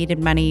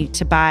money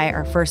to buy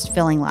our first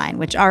filling line,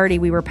 which already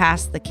we were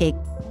past the cake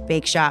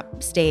bake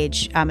shop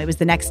stage. It was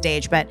the next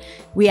stage, but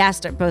we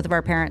asked both of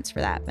our parents for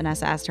that.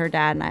 Vanessa asked her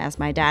dad and I asked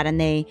my dad, and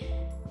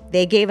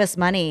they gave us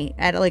money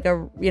at I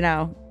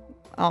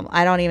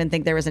don't even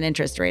think there was an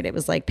interest rate. It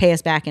was pay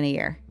us back in a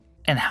year.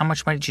 And how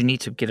much money did you need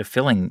to get a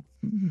filling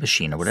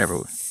machine or whatever?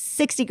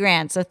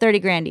 $60,000, so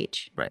 $30,000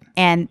 each. Right.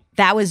 And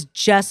that was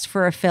just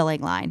for a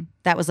filling line.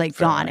 That was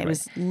gone. It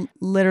was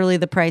literally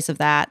the price of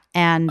that.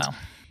 And wow.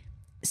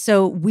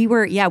 So we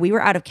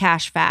were out of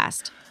cash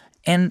fast.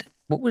 And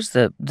what was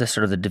the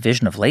sort of the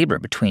division of labor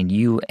between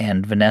you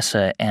and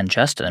Vanessa and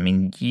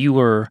Justin? You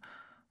were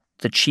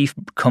the chief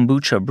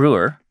kombucha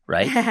brewer,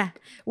 right?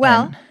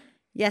 Well,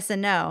 yes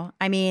and no.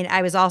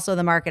 I was also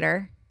the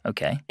marketer.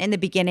 Okay. In the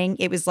beginning,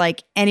 it was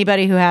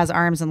anybody who has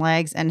arms and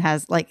legs and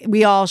has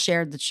we all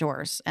shared the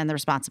chores and the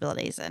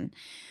responsibilities. And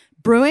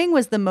brewing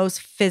was the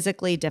most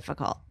physically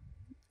difficult.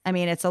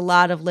 It's a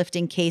lot of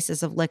lifting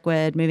cases of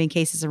liquid, moving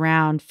cases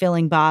around,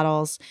 filling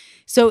bottles.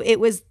 So it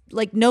was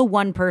no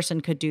one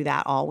person could do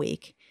that all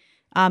week.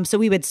 So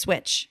we would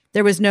switch.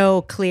 There was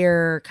no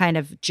clear kind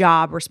of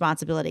job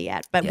responsibility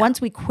yet. But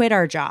once we quit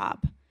our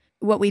job,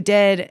 what we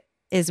did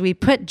is we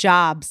put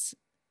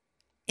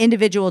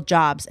individual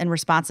jobs and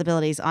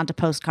responsibilities onto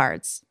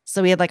postcards.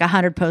 So we had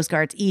 100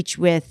 postcards, each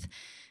with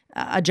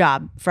a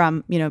job,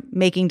 from,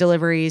 making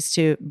deliveries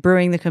to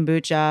brewing the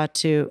kombucha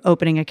to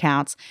opening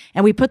accounts.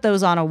 And we put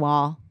those on a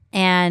wall,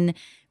 and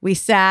we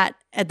sat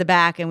at the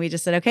back and we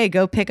just said, okay,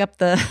 go pick up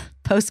the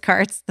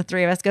postcards. The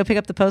three of us go pick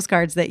up the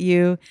postcards that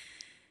you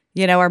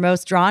are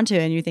most drawn to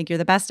and you think you're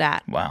the best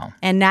at. Wow.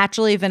 And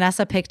naturally,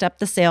 Vanessa picked up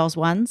the sales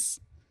ones.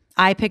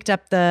 I picked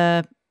up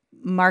the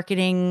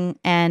marketing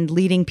and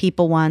leading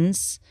people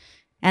ones.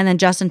 And then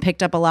Justin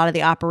picked up a lot of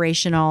the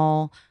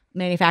operational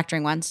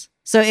manufacturing ones.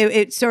 So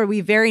it sort of,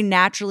 we very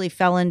naturally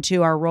fell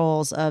into our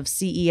roles of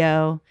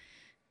CEO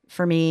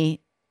for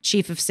me,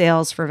 chief of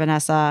sales for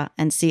Vanessa,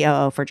 and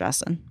COO for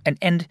Justin.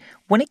 And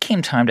when it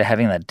came time to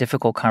having that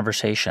difficult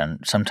conversation,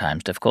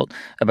 sometimes difficult,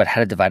 about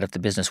how to divide up the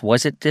business,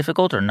 was it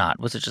difficult or not?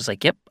 Was it just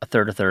like, yep, a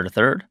third, a third, a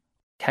third?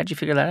 How'd you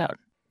figure that out?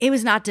 It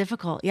was not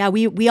difficult. Yeah,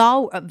 we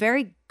all are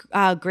very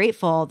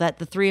grateful that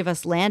the three of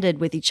us landed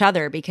with each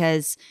other,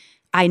 because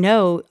I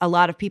know a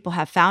lot of people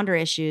have founder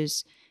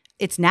issues.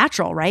 It's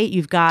natural, right?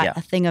 You've got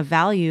a thing of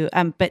value.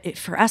 But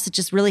for us, it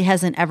just really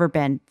hasn't ever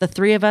been. The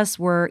three of us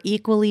were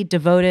equally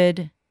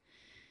devoted,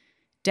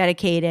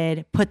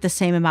 dedicated, put the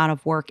same amount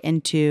of work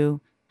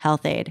into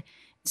Health-Ade.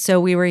 So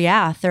we were,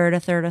 a third,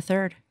 a third, a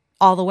third,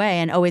 all the way,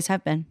 and always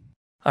have been.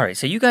 All right,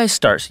 so you guys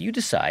start. So you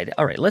decide,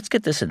 all right, let's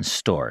get this in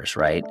stores,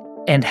 right?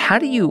 And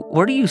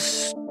where do you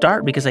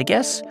start? Because I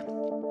guess,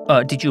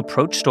 did you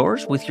approach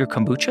stores with your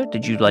kombucha?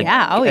 Did you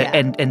Yeah, oh yeah.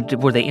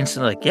 And were they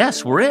instantly like,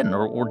 yes, we're in?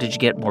 Or did you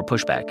get more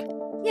pushback?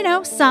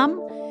 Some.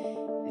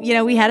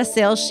 We had a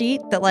sales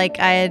sheet that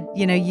I had,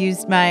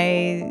 used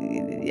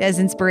as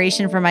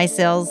inspiration for my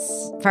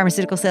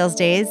pharmaceutical sales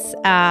days.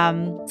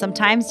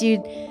 Sometimes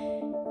you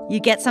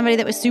get somebody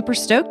that was super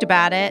stoked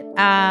about it.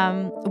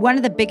 One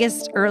of the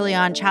biggest early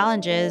on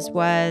challenges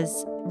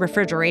was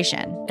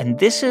refrigeration. And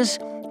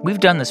we've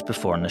done this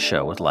before on the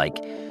show with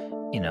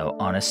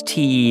Honest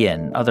Tea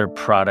and other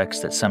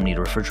products that some need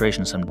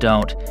refrigeration, some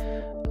don't.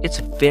 It's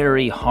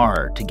very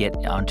hard to get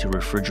onto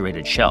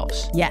refrigerated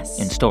shelves. Yes.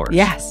 In stores.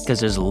 Yes.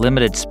 Because there's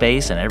limited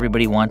space and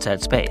everybody wants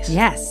that space.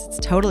 Yes. It's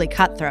totally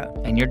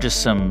cutthroat. And you're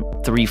just some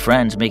three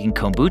friends making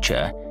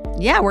kombucha.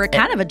 Yeah, we're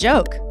kind of a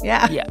joke.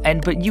 Yeah. Yeah.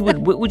 But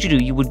what would you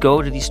do? You would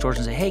go to these stores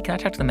and say, hey, can I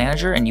talk to the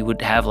manager? And you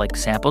would have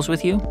samples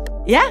with you?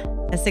 Yeah.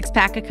 A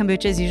 6-pack of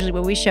kombucha is usually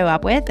what we show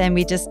up with. And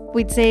we'd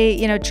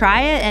say,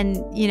 try it.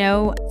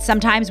 And,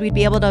 sometimes we'd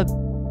be able to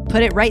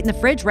put it right in the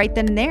fridge right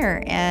then and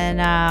there.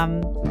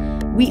 And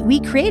we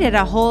created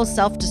a whole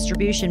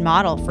self-distribution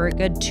model for a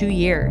good 2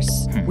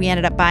 years. We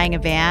ended up buying a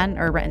van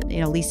or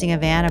leasing a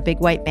van, a big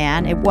white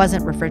van. It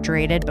wasn't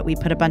refrigerated, but we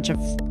put a bunch of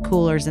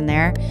coolers in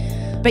there.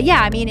 But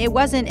yeah, it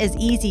wasn't as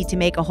easy to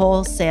make a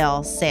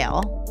wholesale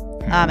sale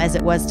as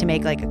it was to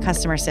make a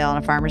customer sale in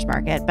a farmer's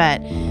market.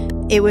 But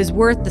it was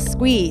worth the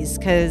squeeze,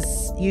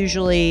 because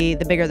usually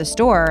the bigger the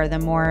store, the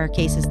more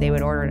cases they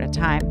would order at a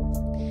time.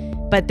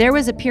 But there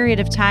was a period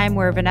of time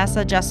where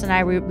Vanessa, Justin, and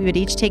I, we would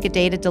each take a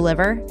day to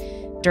deliver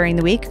during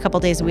the week, a couple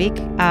days a week.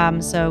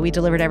 So we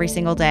delivered every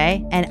single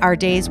day, and our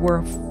days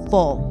were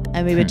full.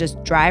 And we would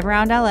just drive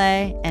around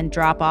LA and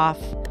drop off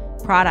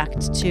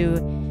product to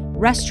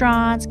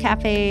restaurants,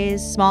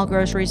 cafes, small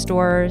grocery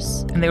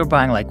stores. And they were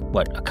buying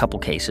a couple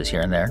cases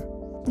here and there?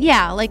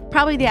 Yeah,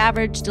 probably the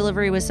average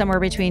delivery was somewhere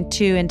between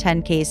 2 and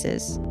 10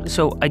 cases.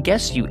 So I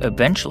guess you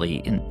eventually,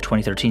 in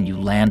 2013, you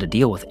land a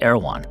deal with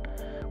Erewhon,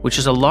 which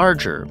is a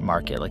larger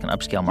market, an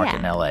upscale market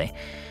in LA.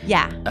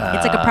 Yeah,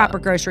 it's a proper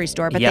grocery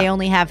store, but they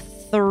only have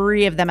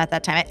 3 of them at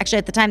that time. Actually,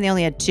 at the time, they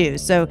only had 2.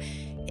 So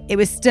it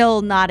was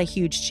still not a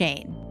huge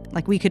chain.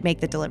 We could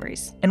make the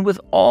deliveries. And with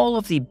all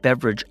of the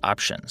beverage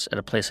options at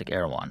a place like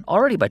Erewhon,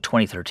 already by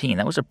 2013,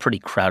 that was a pretty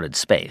crowded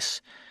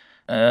space.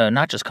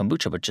 Not just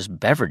kombucha, but just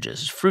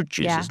beverages, fruit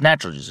juices,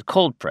 natural juices,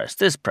 cold press,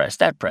 this press,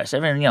 that press.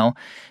 Everything,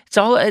 it's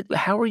all.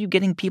 How are you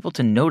getting people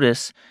to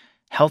notice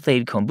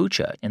Health-Ade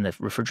kombucha in the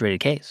refrigerated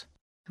case?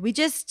 We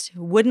just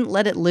wouldn't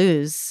let it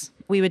lose.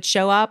 We would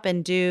show up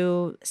and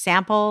do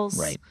samples.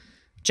 Right.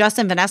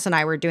 Justin, Vanessa, and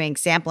I were doing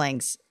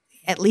samplings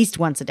at least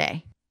once a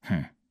day.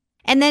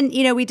 And then,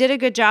 we did a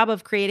good job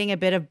of creating a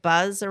bit of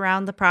buzz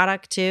around the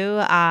product too.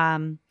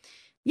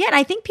 And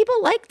I think people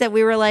liked that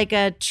we were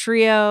a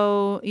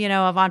trio,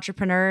 of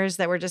entrepreneurs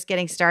that were just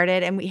getting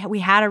started. And we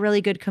had a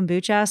really good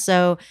kombucha.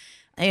 So,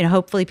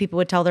 hopefully people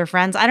would tell their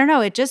friends. I don't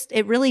know.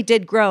 It really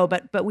did grow,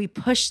 but we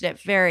pushed it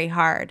very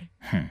hard.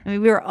 We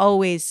were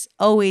always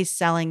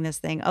selling this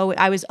thing. Oh,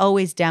 I was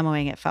always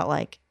demoing, it felt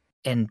like.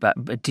 And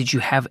but did you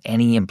have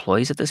any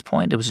employees at this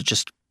point? Was it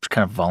just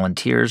kind of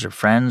volunteers or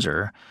friends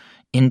or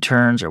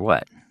interns or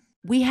what?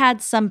 We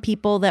had some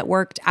people that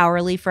worked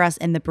hourly for us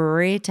in the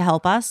brewery to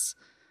help us.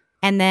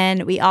 And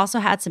then we also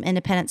had some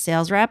independent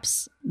sales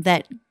reps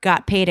that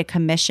got paid a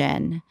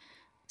commission.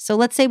 So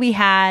let's say we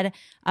had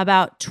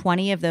about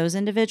 20 of those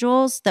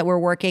individuals that were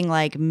working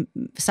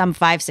some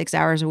 5-6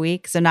 hours a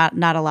week. So not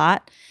a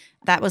lot.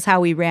 That was how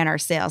we ran our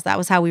sales. That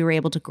was how we were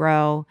able to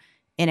grow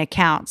in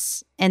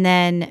accounts. And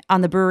then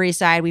on the brewery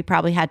side, we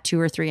probably had 2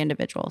 or 3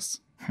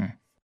 individuals.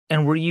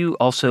 And were you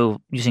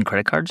also using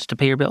credit cards to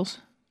pay your bills?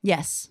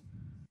 Yes.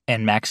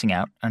 And maxing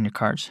out on your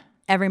cards?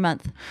 Every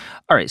month.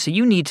 All right. So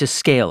you need to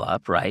scale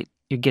up, right?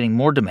 You're getting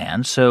more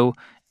demand.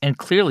 And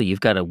clearly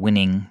you've got a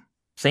winning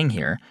thing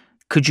here.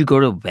 Could you go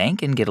to a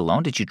bank and get a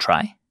loan? Did you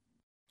try?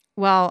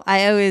 Well,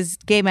 I always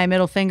gave my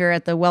middle finger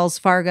at the Wells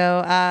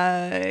Fargo,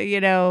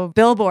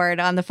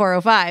 billboard on the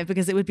 405,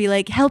 because it would be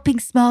helping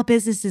small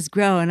businesses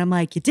grow. And I'm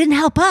like, you didn't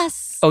help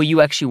us. Oh, you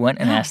actually went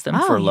and asked them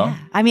for a loan?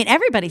 Yeah.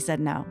 Everybody said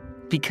no.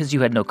 Because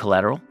you had no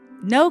collateral?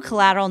 no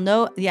collateral,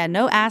 no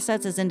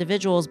assets as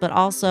individuals, but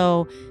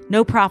also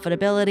no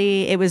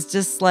profitability. It was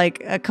just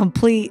like a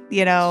complete,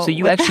 So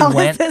you what the actually hell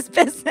went. is this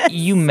business?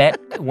 You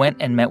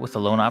went with a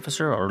loan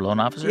officer or loan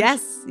officers.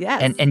 Yes.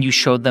 And you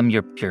showed them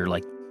your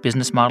like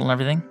business model and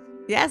everything.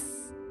 Yes.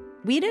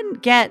 We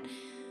didn't get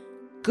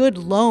good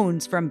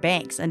loans from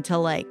banks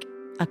until like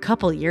a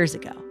couple years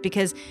ago,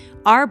 because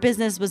our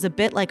business was a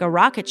bit like a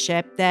rocket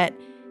ship that,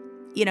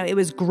 it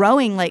was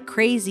growing like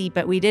crazy,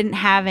 but we didn't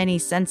have any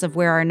sense of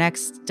where our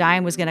next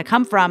dime was going to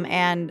come from,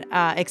 and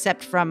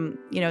except from,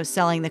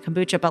 selling the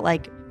kombucha. But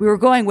like we were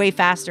going way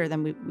faster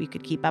than we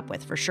could keep up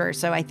with, for sure.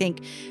 So I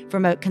think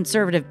from a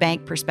conservative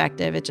bank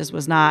perspective, it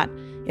was not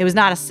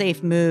a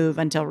safe move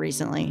until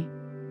recently.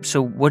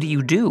 So what do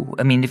you do?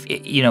 I mean, if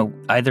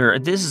either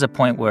this is a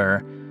point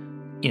where,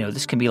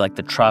 this can be like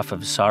the trough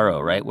of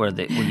sorrow, right? Where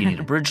you need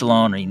a bridge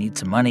loan, or you need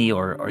some money,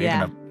 or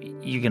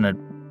you're gonna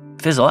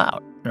fizzle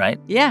out, right?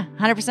 Yeah,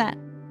 100%.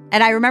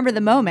 And I remember the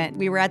moment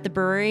we were at the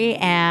brewery,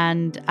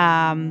 and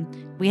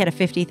we had a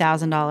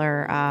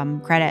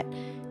 $50,000 credit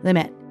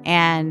limit,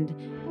 and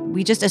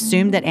we just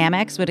assumed that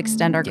Amex would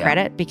extend our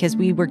credit because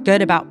we were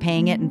good about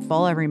paying it in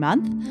full every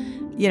month.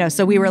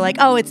 So we were like,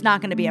 oh, it's not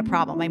going to be a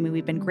problem. I mean,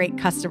 we've been great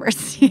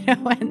customers,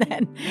 and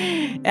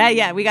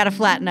then, we got a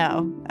flat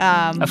no.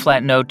 A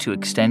flat no to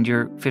extend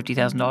your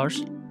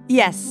 $50,000?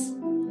 Yes.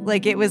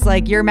 Like, it was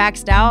like, you're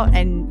maxed out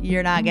and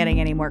you're not getting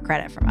any more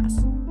credit from us.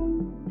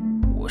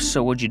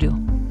 So what'd you do?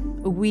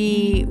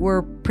 We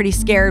were pretty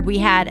scared. We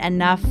had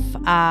enough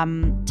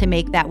to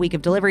make that week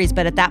of deliveries.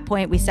 But at that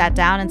point, we sat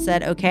down and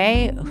said,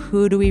 okay,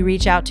 who do we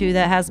reach out to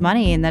that has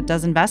money and that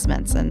does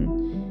investments? And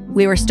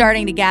we were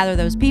starting to gather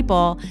those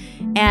people.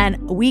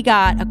 And we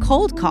got a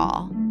cold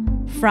call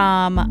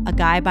from a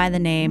guy by the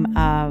name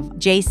of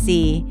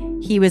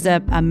JC. He was a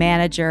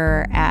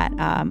manager at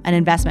an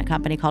investment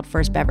company called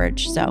First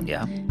Beverage. So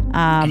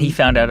and he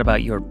found out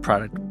about your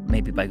product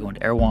maybe by going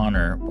to Erewhon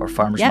or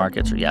farmers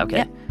markets.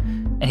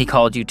 And he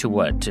called you to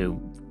what? To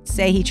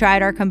say he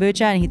tried our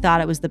kombucha and he thought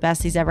it was the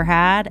best he's ever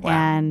had. Wow.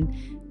 And,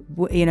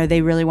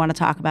 they really want to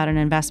talk about an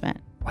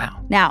investment.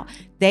 Wow. Now,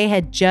 they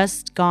had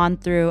just gone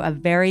through a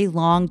very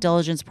long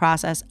diligence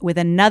process with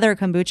another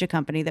kombucha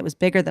company that was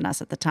bigger than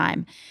us at the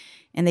time.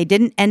 And they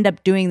didn't end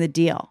up doing the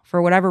deal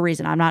for whatever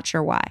reason. I'm not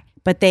sure why.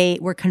 But they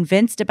were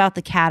convinced about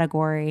the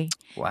category.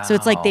 Wow. So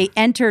it's like they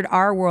entered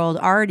our world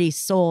already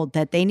sold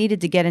that they needed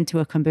to get into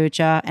a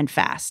kombucha and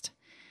fast.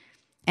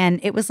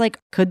 And it was like,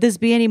 could this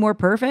be any more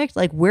perfect?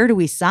 Like, where do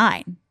we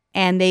sign?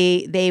 And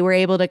they were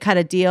able to cut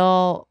a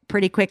deal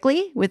pretty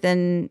quickly.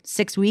 Within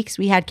 6 weeks,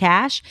 we had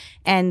cash,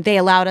 and they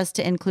allowed us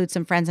to include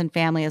some friends and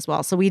family as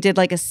well. So we did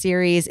like a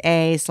Series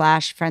A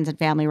 / friends and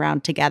family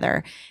round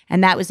together.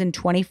 And that was in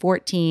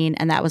 2014,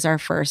 and that was our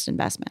first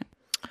investment.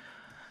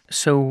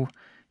 So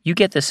you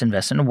get this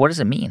investment. What does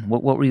it mean?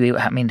 What were you?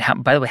 I mean,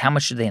 by the way, how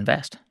much did they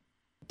invest?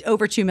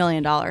 Over $2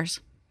 million.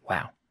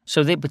 Wow.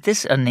 So but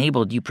this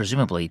enabled you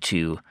presumably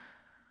to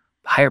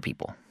hire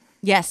people.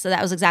 Yes. So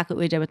that was exactly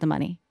what we did with the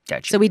money.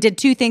 Gotcha. So we did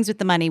two things with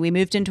the money. We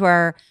moved into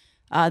our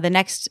the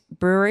next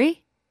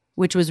brewery,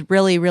 which was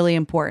really, really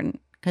important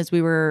because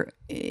we were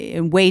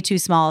in way too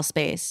small a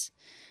space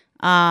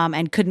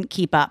and couldn't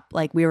keep up.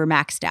 Like, we were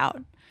maxed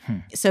out.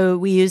 So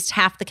we used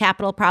half the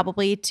capital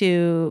probably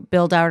to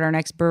build out our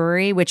next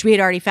brewery, which we had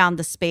already found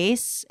the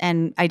space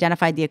and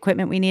identified the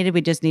equipment we needed.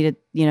 We just needed,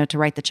 to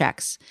write the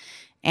checks.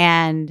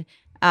 And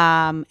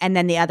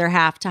then the other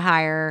half to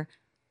hire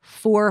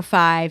 4 or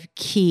 5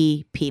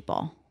 key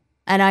people.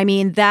 And I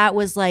mean, that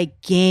was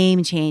like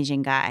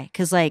game-changing, guy.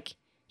 Because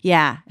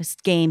it's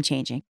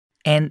game-changing.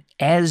 And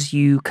as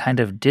you kind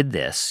of did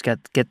this,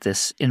 get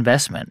this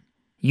investment,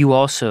 you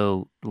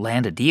also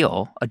land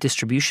a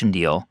distribution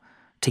deal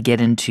to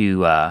get into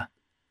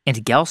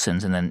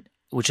Gelson's, and then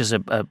which is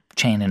a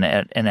chain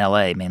in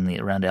L.A., mainly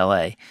around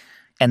L.A.,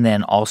 and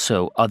then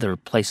also other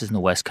places in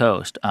the West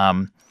Coast.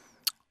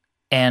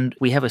 And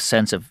we have a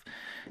sense of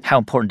how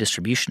important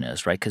distribution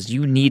is, right? Because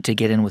you need to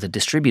get in with a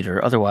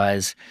distributor.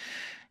 Otherwise,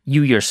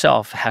 you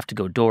yourself have to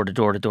go door to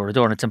door to door to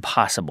door, and it's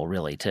impossible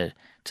really to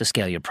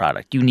scale your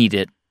product. You need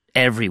it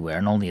everywhere,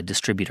 and only a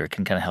distributor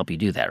can kind of help you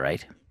do that,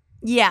 right?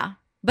 Yeah.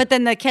 But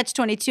then the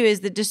catch-22 is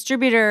the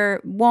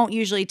distributor won't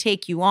usually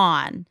take you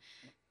on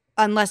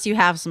unless you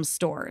have some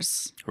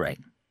stores. Right.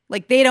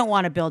 Like, they don't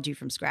want to build you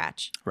from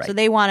scratch. Right. So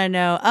they want to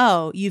know,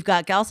 oh, you've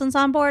got Gelson's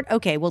on board?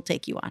 Okay, we'll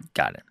take you on.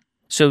 Got it.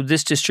 So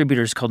this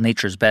distributor is called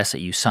Nature's Best that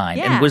you signed.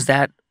 Yeah. And was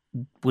that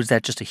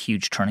just a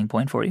huge turning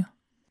point for you?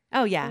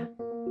 Oh, yeah.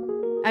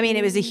 I mean,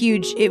 it was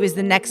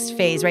the next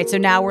phase, right? So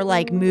now we're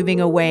like moving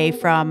away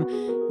from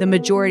the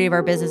majority of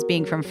our business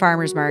being from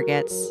farmers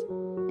markets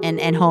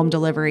and home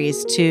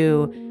deliveries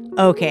to,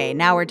 okay,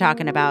 now we're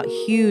talking about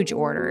huge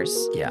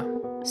orders. Yeah.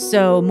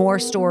 So more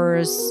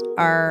stores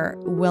are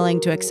willing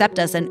to accept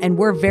us, and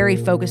we're very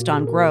focused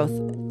on growth,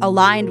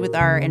 aligned with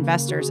our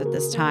investors at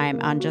this time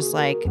on just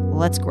like,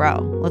 let's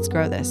grow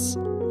this.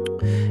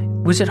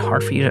 Was it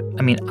hard for you to,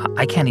 I mean,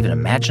 I can't even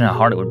imagine how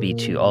hard it would be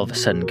to all of a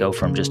sudden go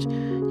from just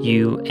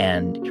you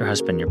and your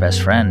husband, your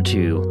best friend,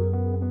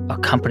 to a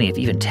company of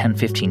even 10,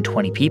 15,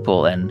 20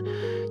 people, and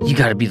you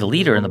got to be the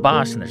leader and the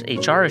boss, and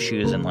there's HR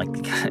issues, and like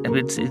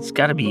it's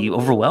got to be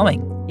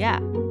overwhelming. Yeah.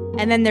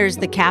 And then there's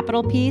the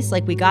capital piece.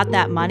 Like, we got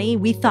that money.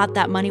 We thought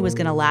that money was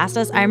going to last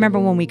us. I remember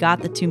when we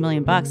got the $2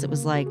 million, it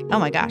was like, oh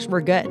my gosh,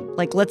 we're good.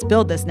 Like, let's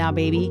build this now,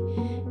 baby.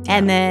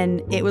 And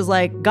then it was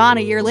like gone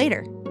a year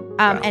later.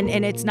 And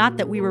it's not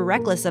that we were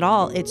reckless at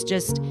all. It's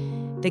just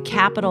the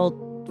capital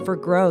for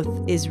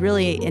growth is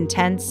really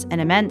intense and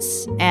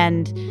immense.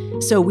 And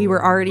so we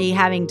were already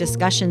having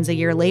discussions a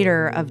year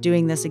later of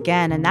doing this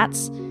again. And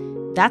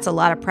that's a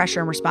lot of pressure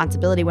and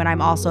responsibility when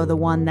I'm also the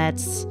one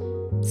that's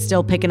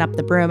still picking up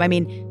the broom. I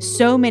mean,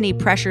 so many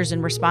pressures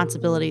and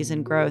responsibilities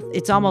in growth.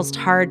 It's almost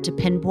hard to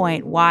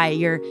pinpoint why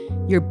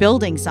you're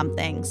building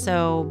something.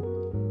 So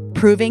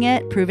proving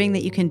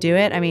that you can do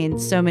it. I mean,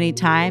 so many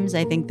times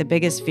I think the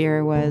biggest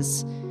fear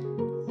was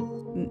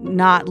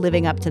not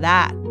living up to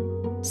that.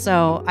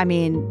 So, I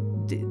mean,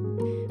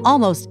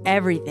 almost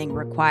everything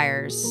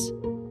requires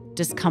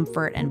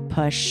discomfort and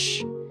push.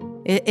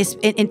 So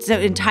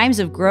in times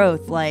of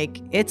growth,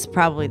 like, it's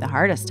probably the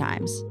hardest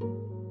times.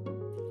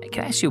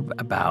 Can I ask you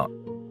about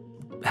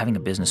having a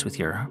business with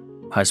your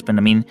husband?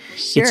 I mean,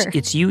 Sure.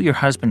 it's you, your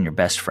husband, your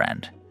best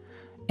friend.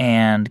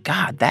 And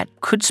God, that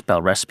could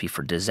spell recipe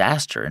for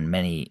disaster in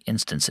many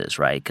instances,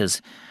 right?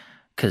 Because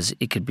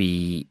it could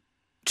be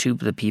two of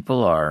the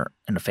people are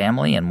in a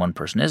family and one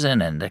person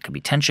isn't, and there could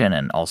be tension,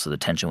 and also the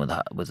tension with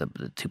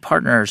the two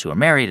partners who are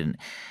married. And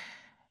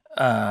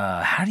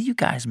how do you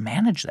guys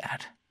manage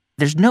that?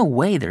 There's no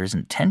way there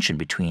isn't tension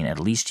between at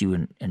least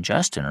you and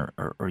Justin,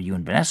 or you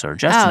and Vanessa, or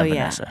Justin and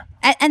Vanessa.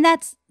 And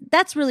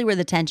that's really where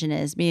the tension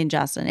is, me and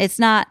Justin.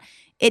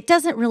 It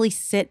doesn't really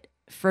sit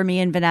for me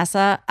and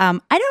Vanessa. I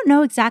don't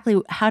know exactly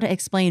how to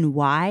explain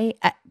why.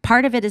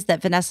 Part of it is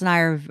that Vanessa and I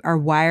are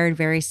wired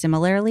very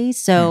similarly.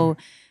 So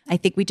I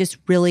think we just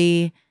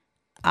really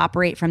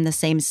operate from the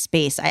same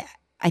space.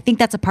 I think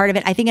that's a part of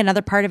it. I think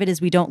another part of it is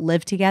we don't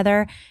live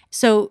together.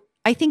 So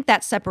I think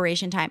that's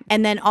separation time.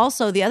 And then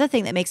also the other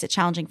thing that makes it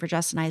challenging for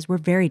Justin and I is we're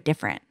very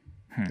different.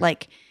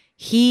 Like,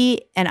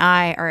 he and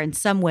I are in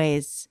some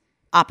ways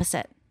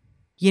opposite.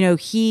 You know,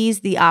 he's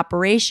the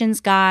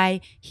operations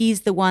guy.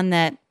 He's the one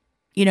that,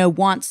 you know,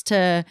 wants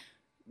to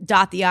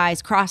dot the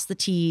I's, cross the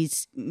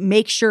T's,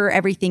 make sure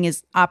everything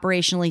is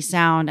operationally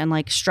sound and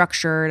like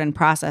structured and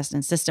processed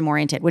and system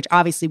oriented, which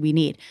obviously we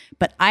need.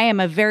 But I am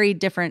a very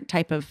different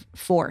type of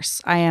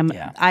force. I am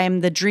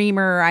the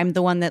dreamer. I'm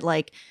the one that,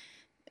 like,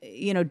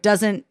 you know,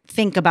 doesn't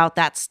think about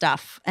that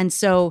stuff. And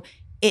so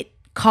it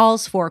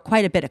calls for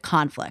quite a bit of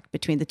conflict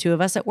between the two of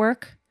us at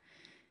work.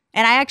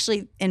 And I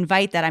actually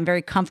invite that. I'm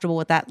very comfortable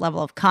with that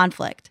level of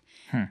conflict.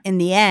 In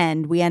the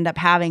end, we end up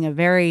having a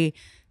very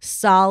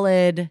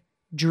solid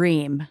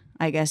dream,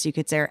 I guess you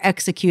could say, or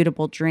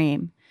executable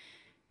dream.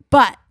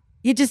 But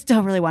you just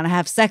don't really want to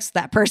have sex with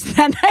that person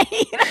that night.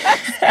 You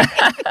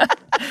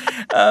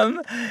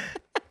know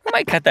I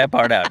might cut that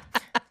part out.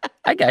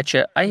 I got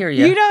you. I hear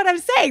you. You know what I'm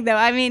saying, though.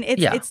 I mean,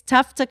 it's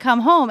tough to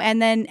come home,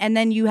 and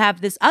then you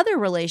have this other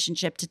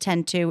relationship to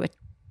tend to,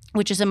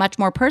 which is a much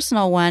more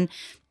personal one,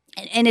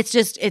 and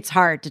it's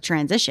hard to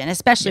transition,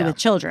 especially with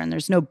children.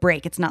 There's no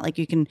break. It's not like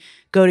you can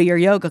go to your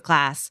yoga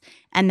class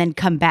and then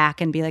come back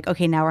and be like,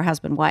 okay, now we're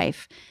husband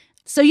wife.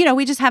 So, you know,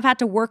 we just have had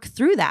to work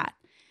through that,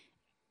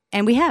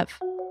 and we have.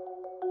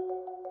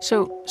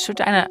 So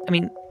Daina, I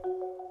mean,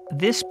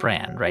 this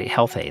brand, right,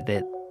 Health-Ade,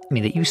 that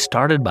you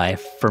started by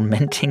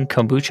fermenting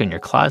kombucha in your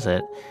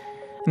closet.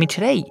 I mean,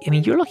 today,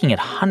 you're looking at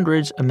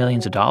hundreds of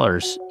millions of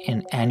dollars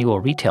in annual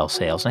retail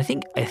sales. And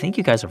I think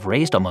you guys have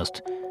raised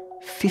almost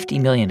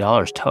 $50 million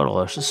total,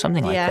 or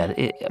something like that.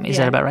 Is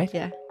that about right?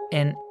 Yeah.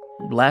 And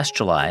last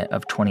July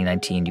of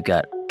 2019, you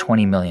got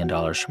 $20 million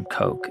from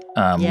Coke,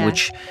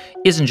 which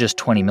isn't just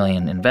 $20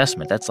 million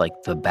investment. That's like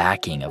the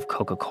backing of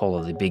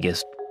Coca-Cola, the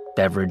biggest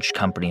beverage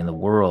company in the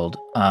world.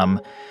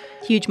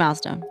 Huge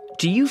milestone.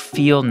 Do you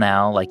feel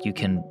now like you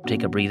can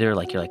take a breather?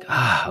 Like, you're like,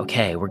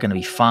 okay, we're going to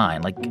be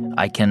fine. Like,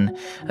 I've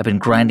been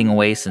grinding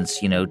away since,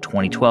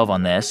 2012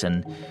 on this,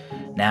 and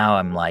now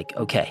I'm like,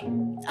 okay.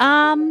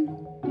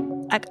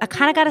 I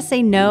kind of got to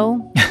say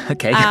no.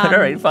 Okay, all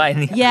right,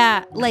 fine.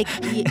 Yeah,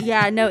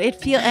 no,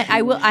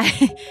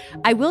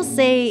 I will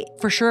say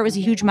for sure it was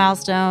a huge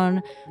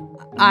milestone.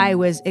 I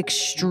was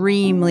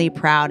extremely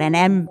proud and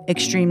am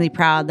extremely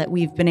proud that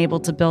we've been able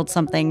to build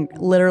something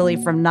literally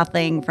from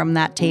nothing, from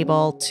that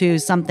table to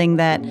something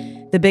that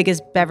the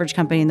biggest beverage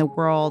company in the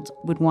world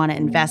would want to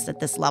invest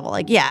at this level.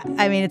 Like,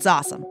 it's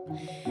awesome.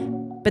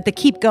 But the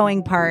keep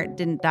going part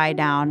didn't die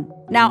down.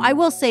 Now, I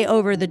will say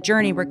over the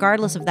journey,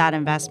 regardless of that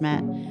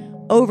investment,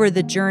 over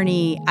the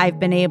journey, I've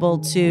been able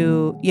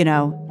to,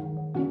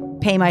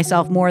 pay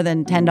myself more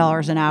than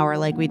 $10 an hour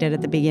like we did at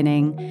the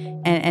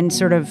beginning. And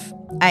sort of,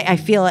 I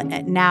feel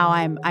now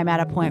I'm at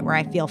a point where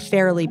I feel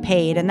fairly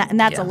paid. And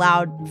that's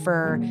allowed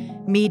for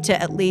me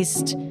to at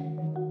least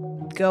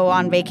go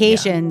on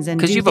vacations and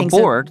do things. Because you have a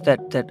board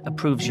that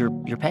approves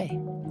your pay.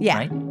 Yeah.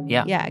 Right?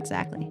 Yeah,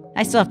 exactly.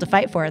 I still have to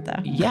fight for it,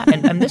 though. Yeah,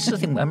 and this is the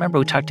thing. I remember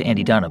we talked to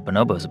Andy Dunn of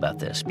Bonobos about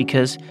this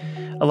because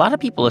a lot of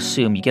people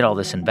assume you get all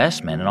this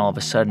investment and all of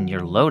a sudden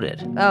you're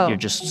loaded. Oh. You're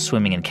just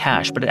swimming in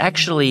cash. But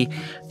actually,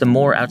 the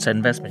more outside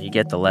investment you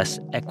get, the less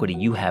equity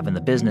you have in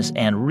the business.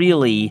 And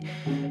really,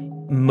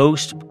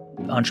 most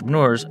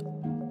entrepreneurs,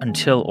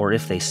 until or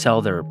if they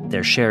sell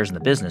their shares in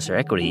the business or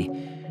equity,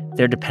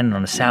 they're dependent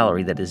on a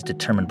salary that is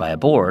determined by a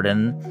board.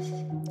 And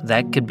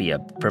that could be a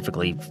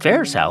perfectly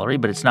fair salary,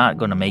 but it's not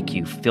going to make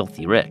you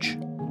filthy rich.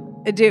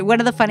 Dude, one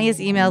of the funniest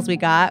emails we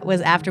got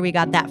was after we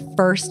got that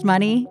first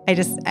money.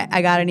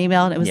 I got an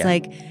email and it was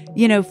like,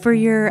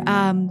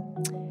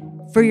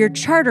 for your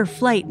charter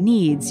flight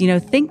needs,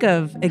 think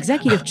of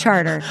executive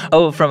charter.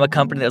 Oh, from a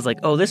company that was like,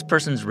 oh, this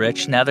person's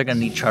rich. Now they're going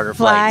to need charter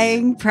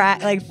flights.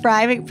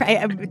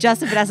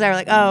 Justin, Vanessa and I were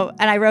like, oh,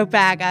 and I wrote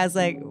back. I was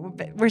like,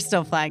 we're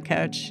still flying,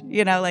 coach.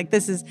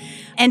 This is,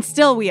 and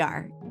still we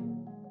are.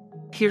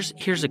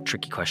 Here's a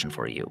tricky question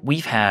for you.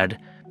 We've had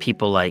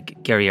people like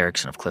Gary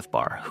Erickson of Cliff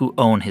Bar, who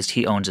owns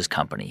his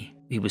company.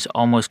 He was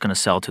almost going to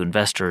sell to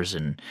investors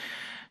and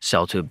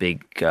sell to a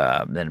big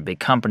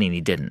company, and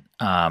he didn't.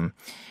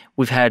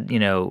 We've had,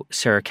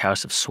 Sarah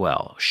Kaus of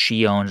Swell.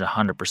 She owns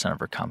 100% of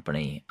her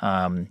company.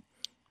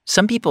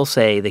 Some people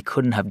say they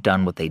couldn't have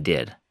done what they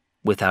did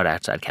without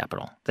outside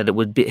capital, that it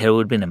would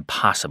have been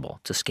impossible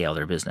to scale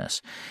their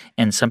business.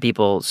 And some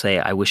people say,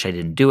 I wish I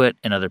didn't do it.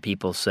 And other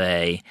people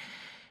say,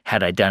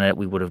 had I done it,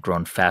 we would have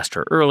grown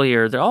faster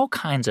earlier. There are all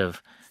kinds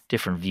of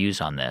different views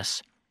on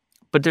this.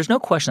 But there's no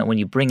question that when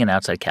you bring in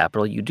outside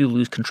capital, you do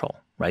lose control,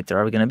 right? There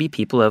are going to be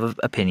people who have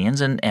opinions,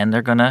 and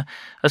they're going to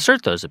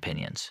assert those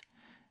opinions.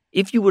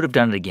 If you would have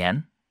done it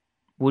again,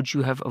 would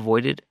you have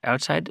avoided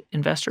outside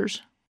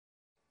investors?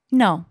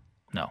 No.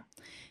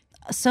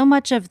 So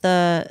much of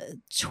the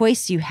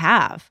choice you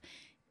have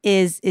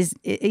is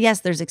yes,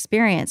 there's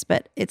experience,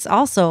 but it's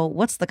also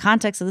what's the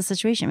context of the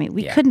situation. I mean,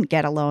 we couldn't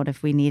get a loan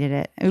if we needed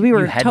it. I mean, we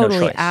were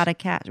totally out of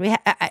cash.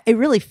 It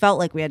really felt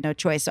like we had no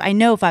choice. So I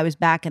know if I was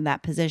back in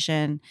that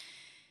position,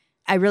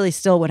 I really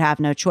still would have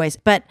no choice.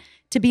 But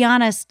to be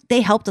honest,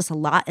 they helped us a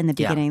lot in the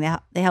beginning. Yeah.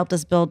 They helped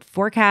us build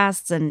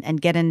forecasts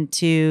and get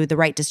into the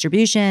right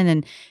distribution.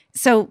 And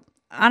so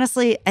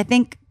honestly, I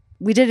think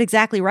we did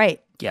exactly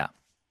right. Yeah.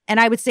 And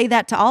I would say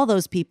that to all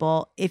those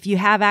people. If you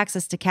have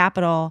access to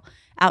capital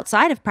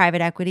outside of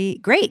private equity,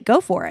 great,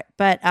 go for it.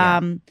 But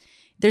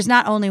there's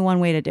not only one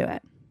way to do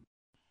it.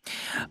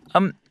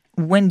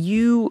 When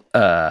you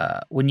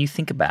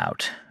think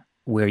about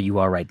where you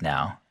are right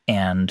now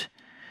and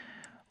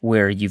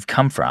where you've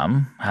come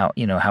from, how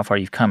far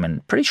you've come in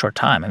a pretty short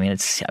time. I mean,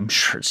 I'm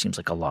sure it seems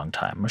like a long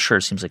time. I'm sure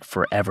it seems like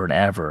forever and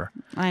ever.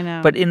 I know.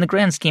 But in the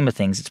grand scheme of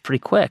things, it's pretty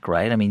quick,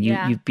 right? I mean,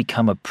 you've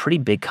become a pretty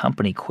big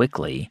company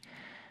quickly.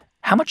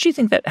 How much do you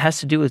think that has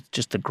to do with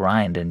just the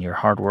grind and your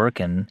hard work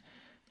and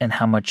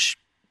how much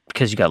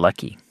because you got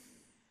lucky?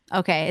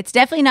 Okay, it's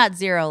definitely not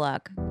zero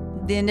luck.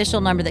 The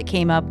initial number that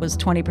came up was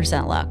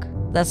 20% luck.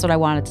 That's what I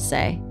wanted to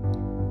say.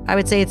 I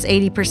would say it's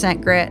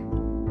 80% grit.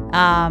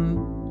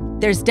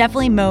 There's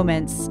definitely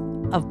moments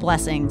of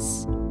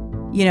blessings,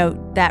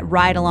 that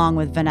ride along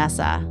with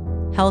Vanessa.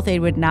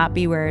 Health-Ade would not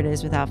be where it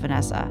is without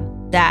Vanessa.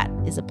 That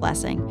is a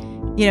blessing.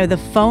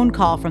 The phone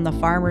call from the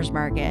farmer's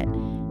market,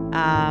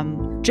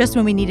 just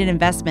when we needed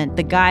investment,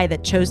 the guy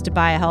that chose to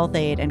buy a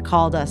Health-Ade and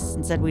called us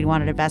and said we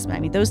wanted investment.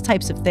 I mean, those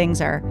types of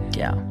things are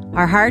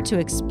hard to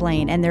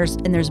explain, and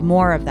there's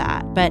more of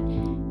that. But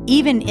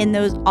even in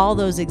all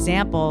those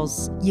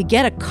examples, you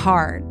get a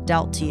card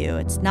dealt to you.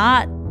 It's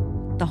not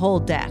the whole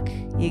deck.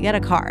 You get a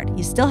card.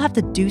 You still have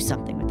to do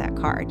something with that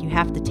card. You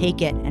have to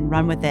take it and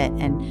run with it.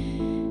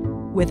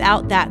 And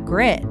without that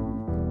grit,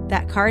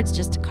 that card's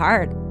just a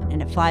card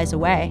and it flies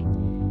away.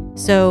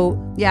 So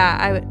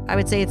yeah, I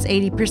would say it's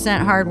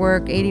 80% hard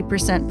work,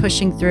 80%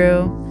 pushing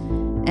through,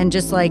 and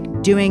just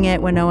like doing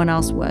it when no one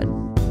else would.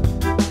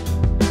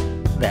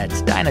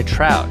 That's Daina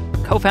Trout,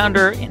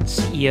 co-founder and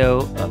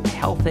CEO of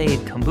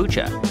Health-Ade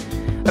Kombucha.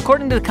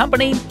 According to the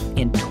company,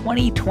 in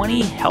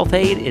 2020,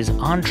 Health-Ade is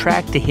on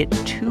track to hit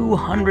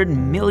 $200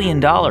 million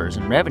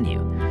in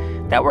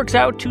revenue. That works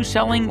out to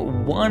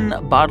selling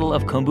one bottle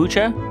of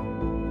kombucha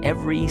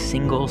every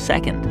single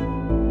second.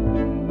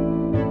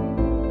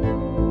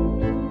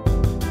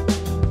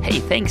 Hey,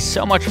 thanks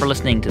so much for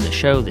listening to the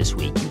show this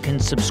week. You can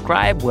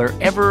subscribe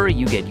wherever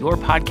you get your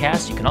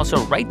podcasts. You can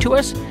also write to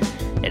us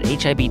at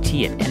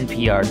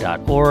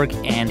hibt@npr.org.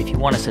 And if you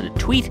want to send a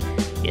tweet,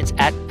 it's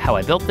at How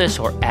I Built This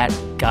or at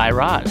Guy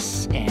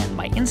Raz. And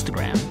my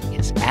Instagram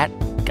is at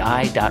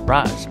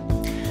guy.raz.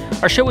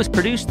 Our show was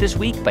produced this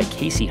week by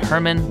Casey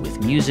Herman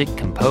with music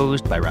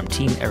composed by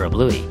Ramtin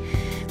Arablouei.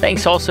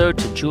 Thanks also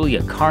to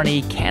Julia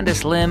Carney,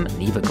 Candace Lim,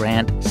 Neva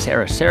Grant,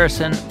 Sarah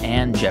Saracen,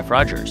 and Jeff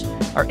Rogers.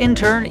 Our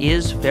intern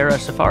is Farah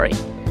Safari.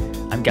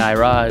 I'm Guy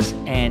Raz,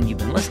 and you've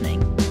been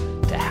listening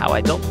to How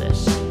I Built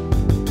This.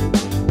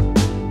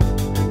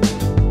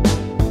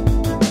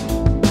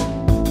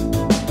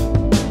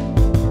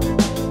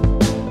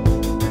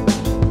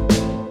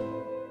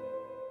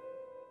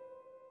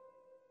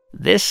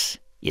 This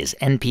is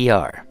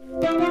NPR.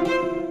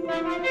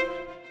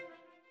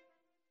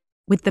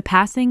 With the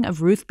passing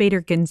of Ruth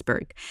Bader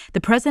Ginsburg,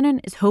 the president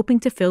is hoping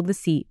to fill the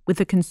seat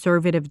with a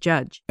conservative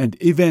judge. And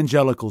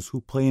evangelicals who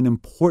play an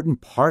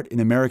important part in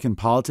American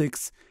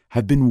politics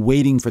have been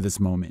waiting for this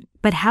moment.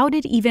 But how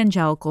did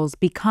evangelicals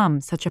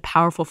become such a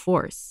powerful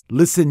force?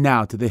 Listen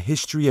now to the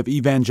history of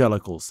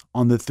evangelicals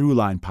on the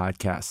Throughline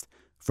podcast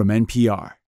from NPR.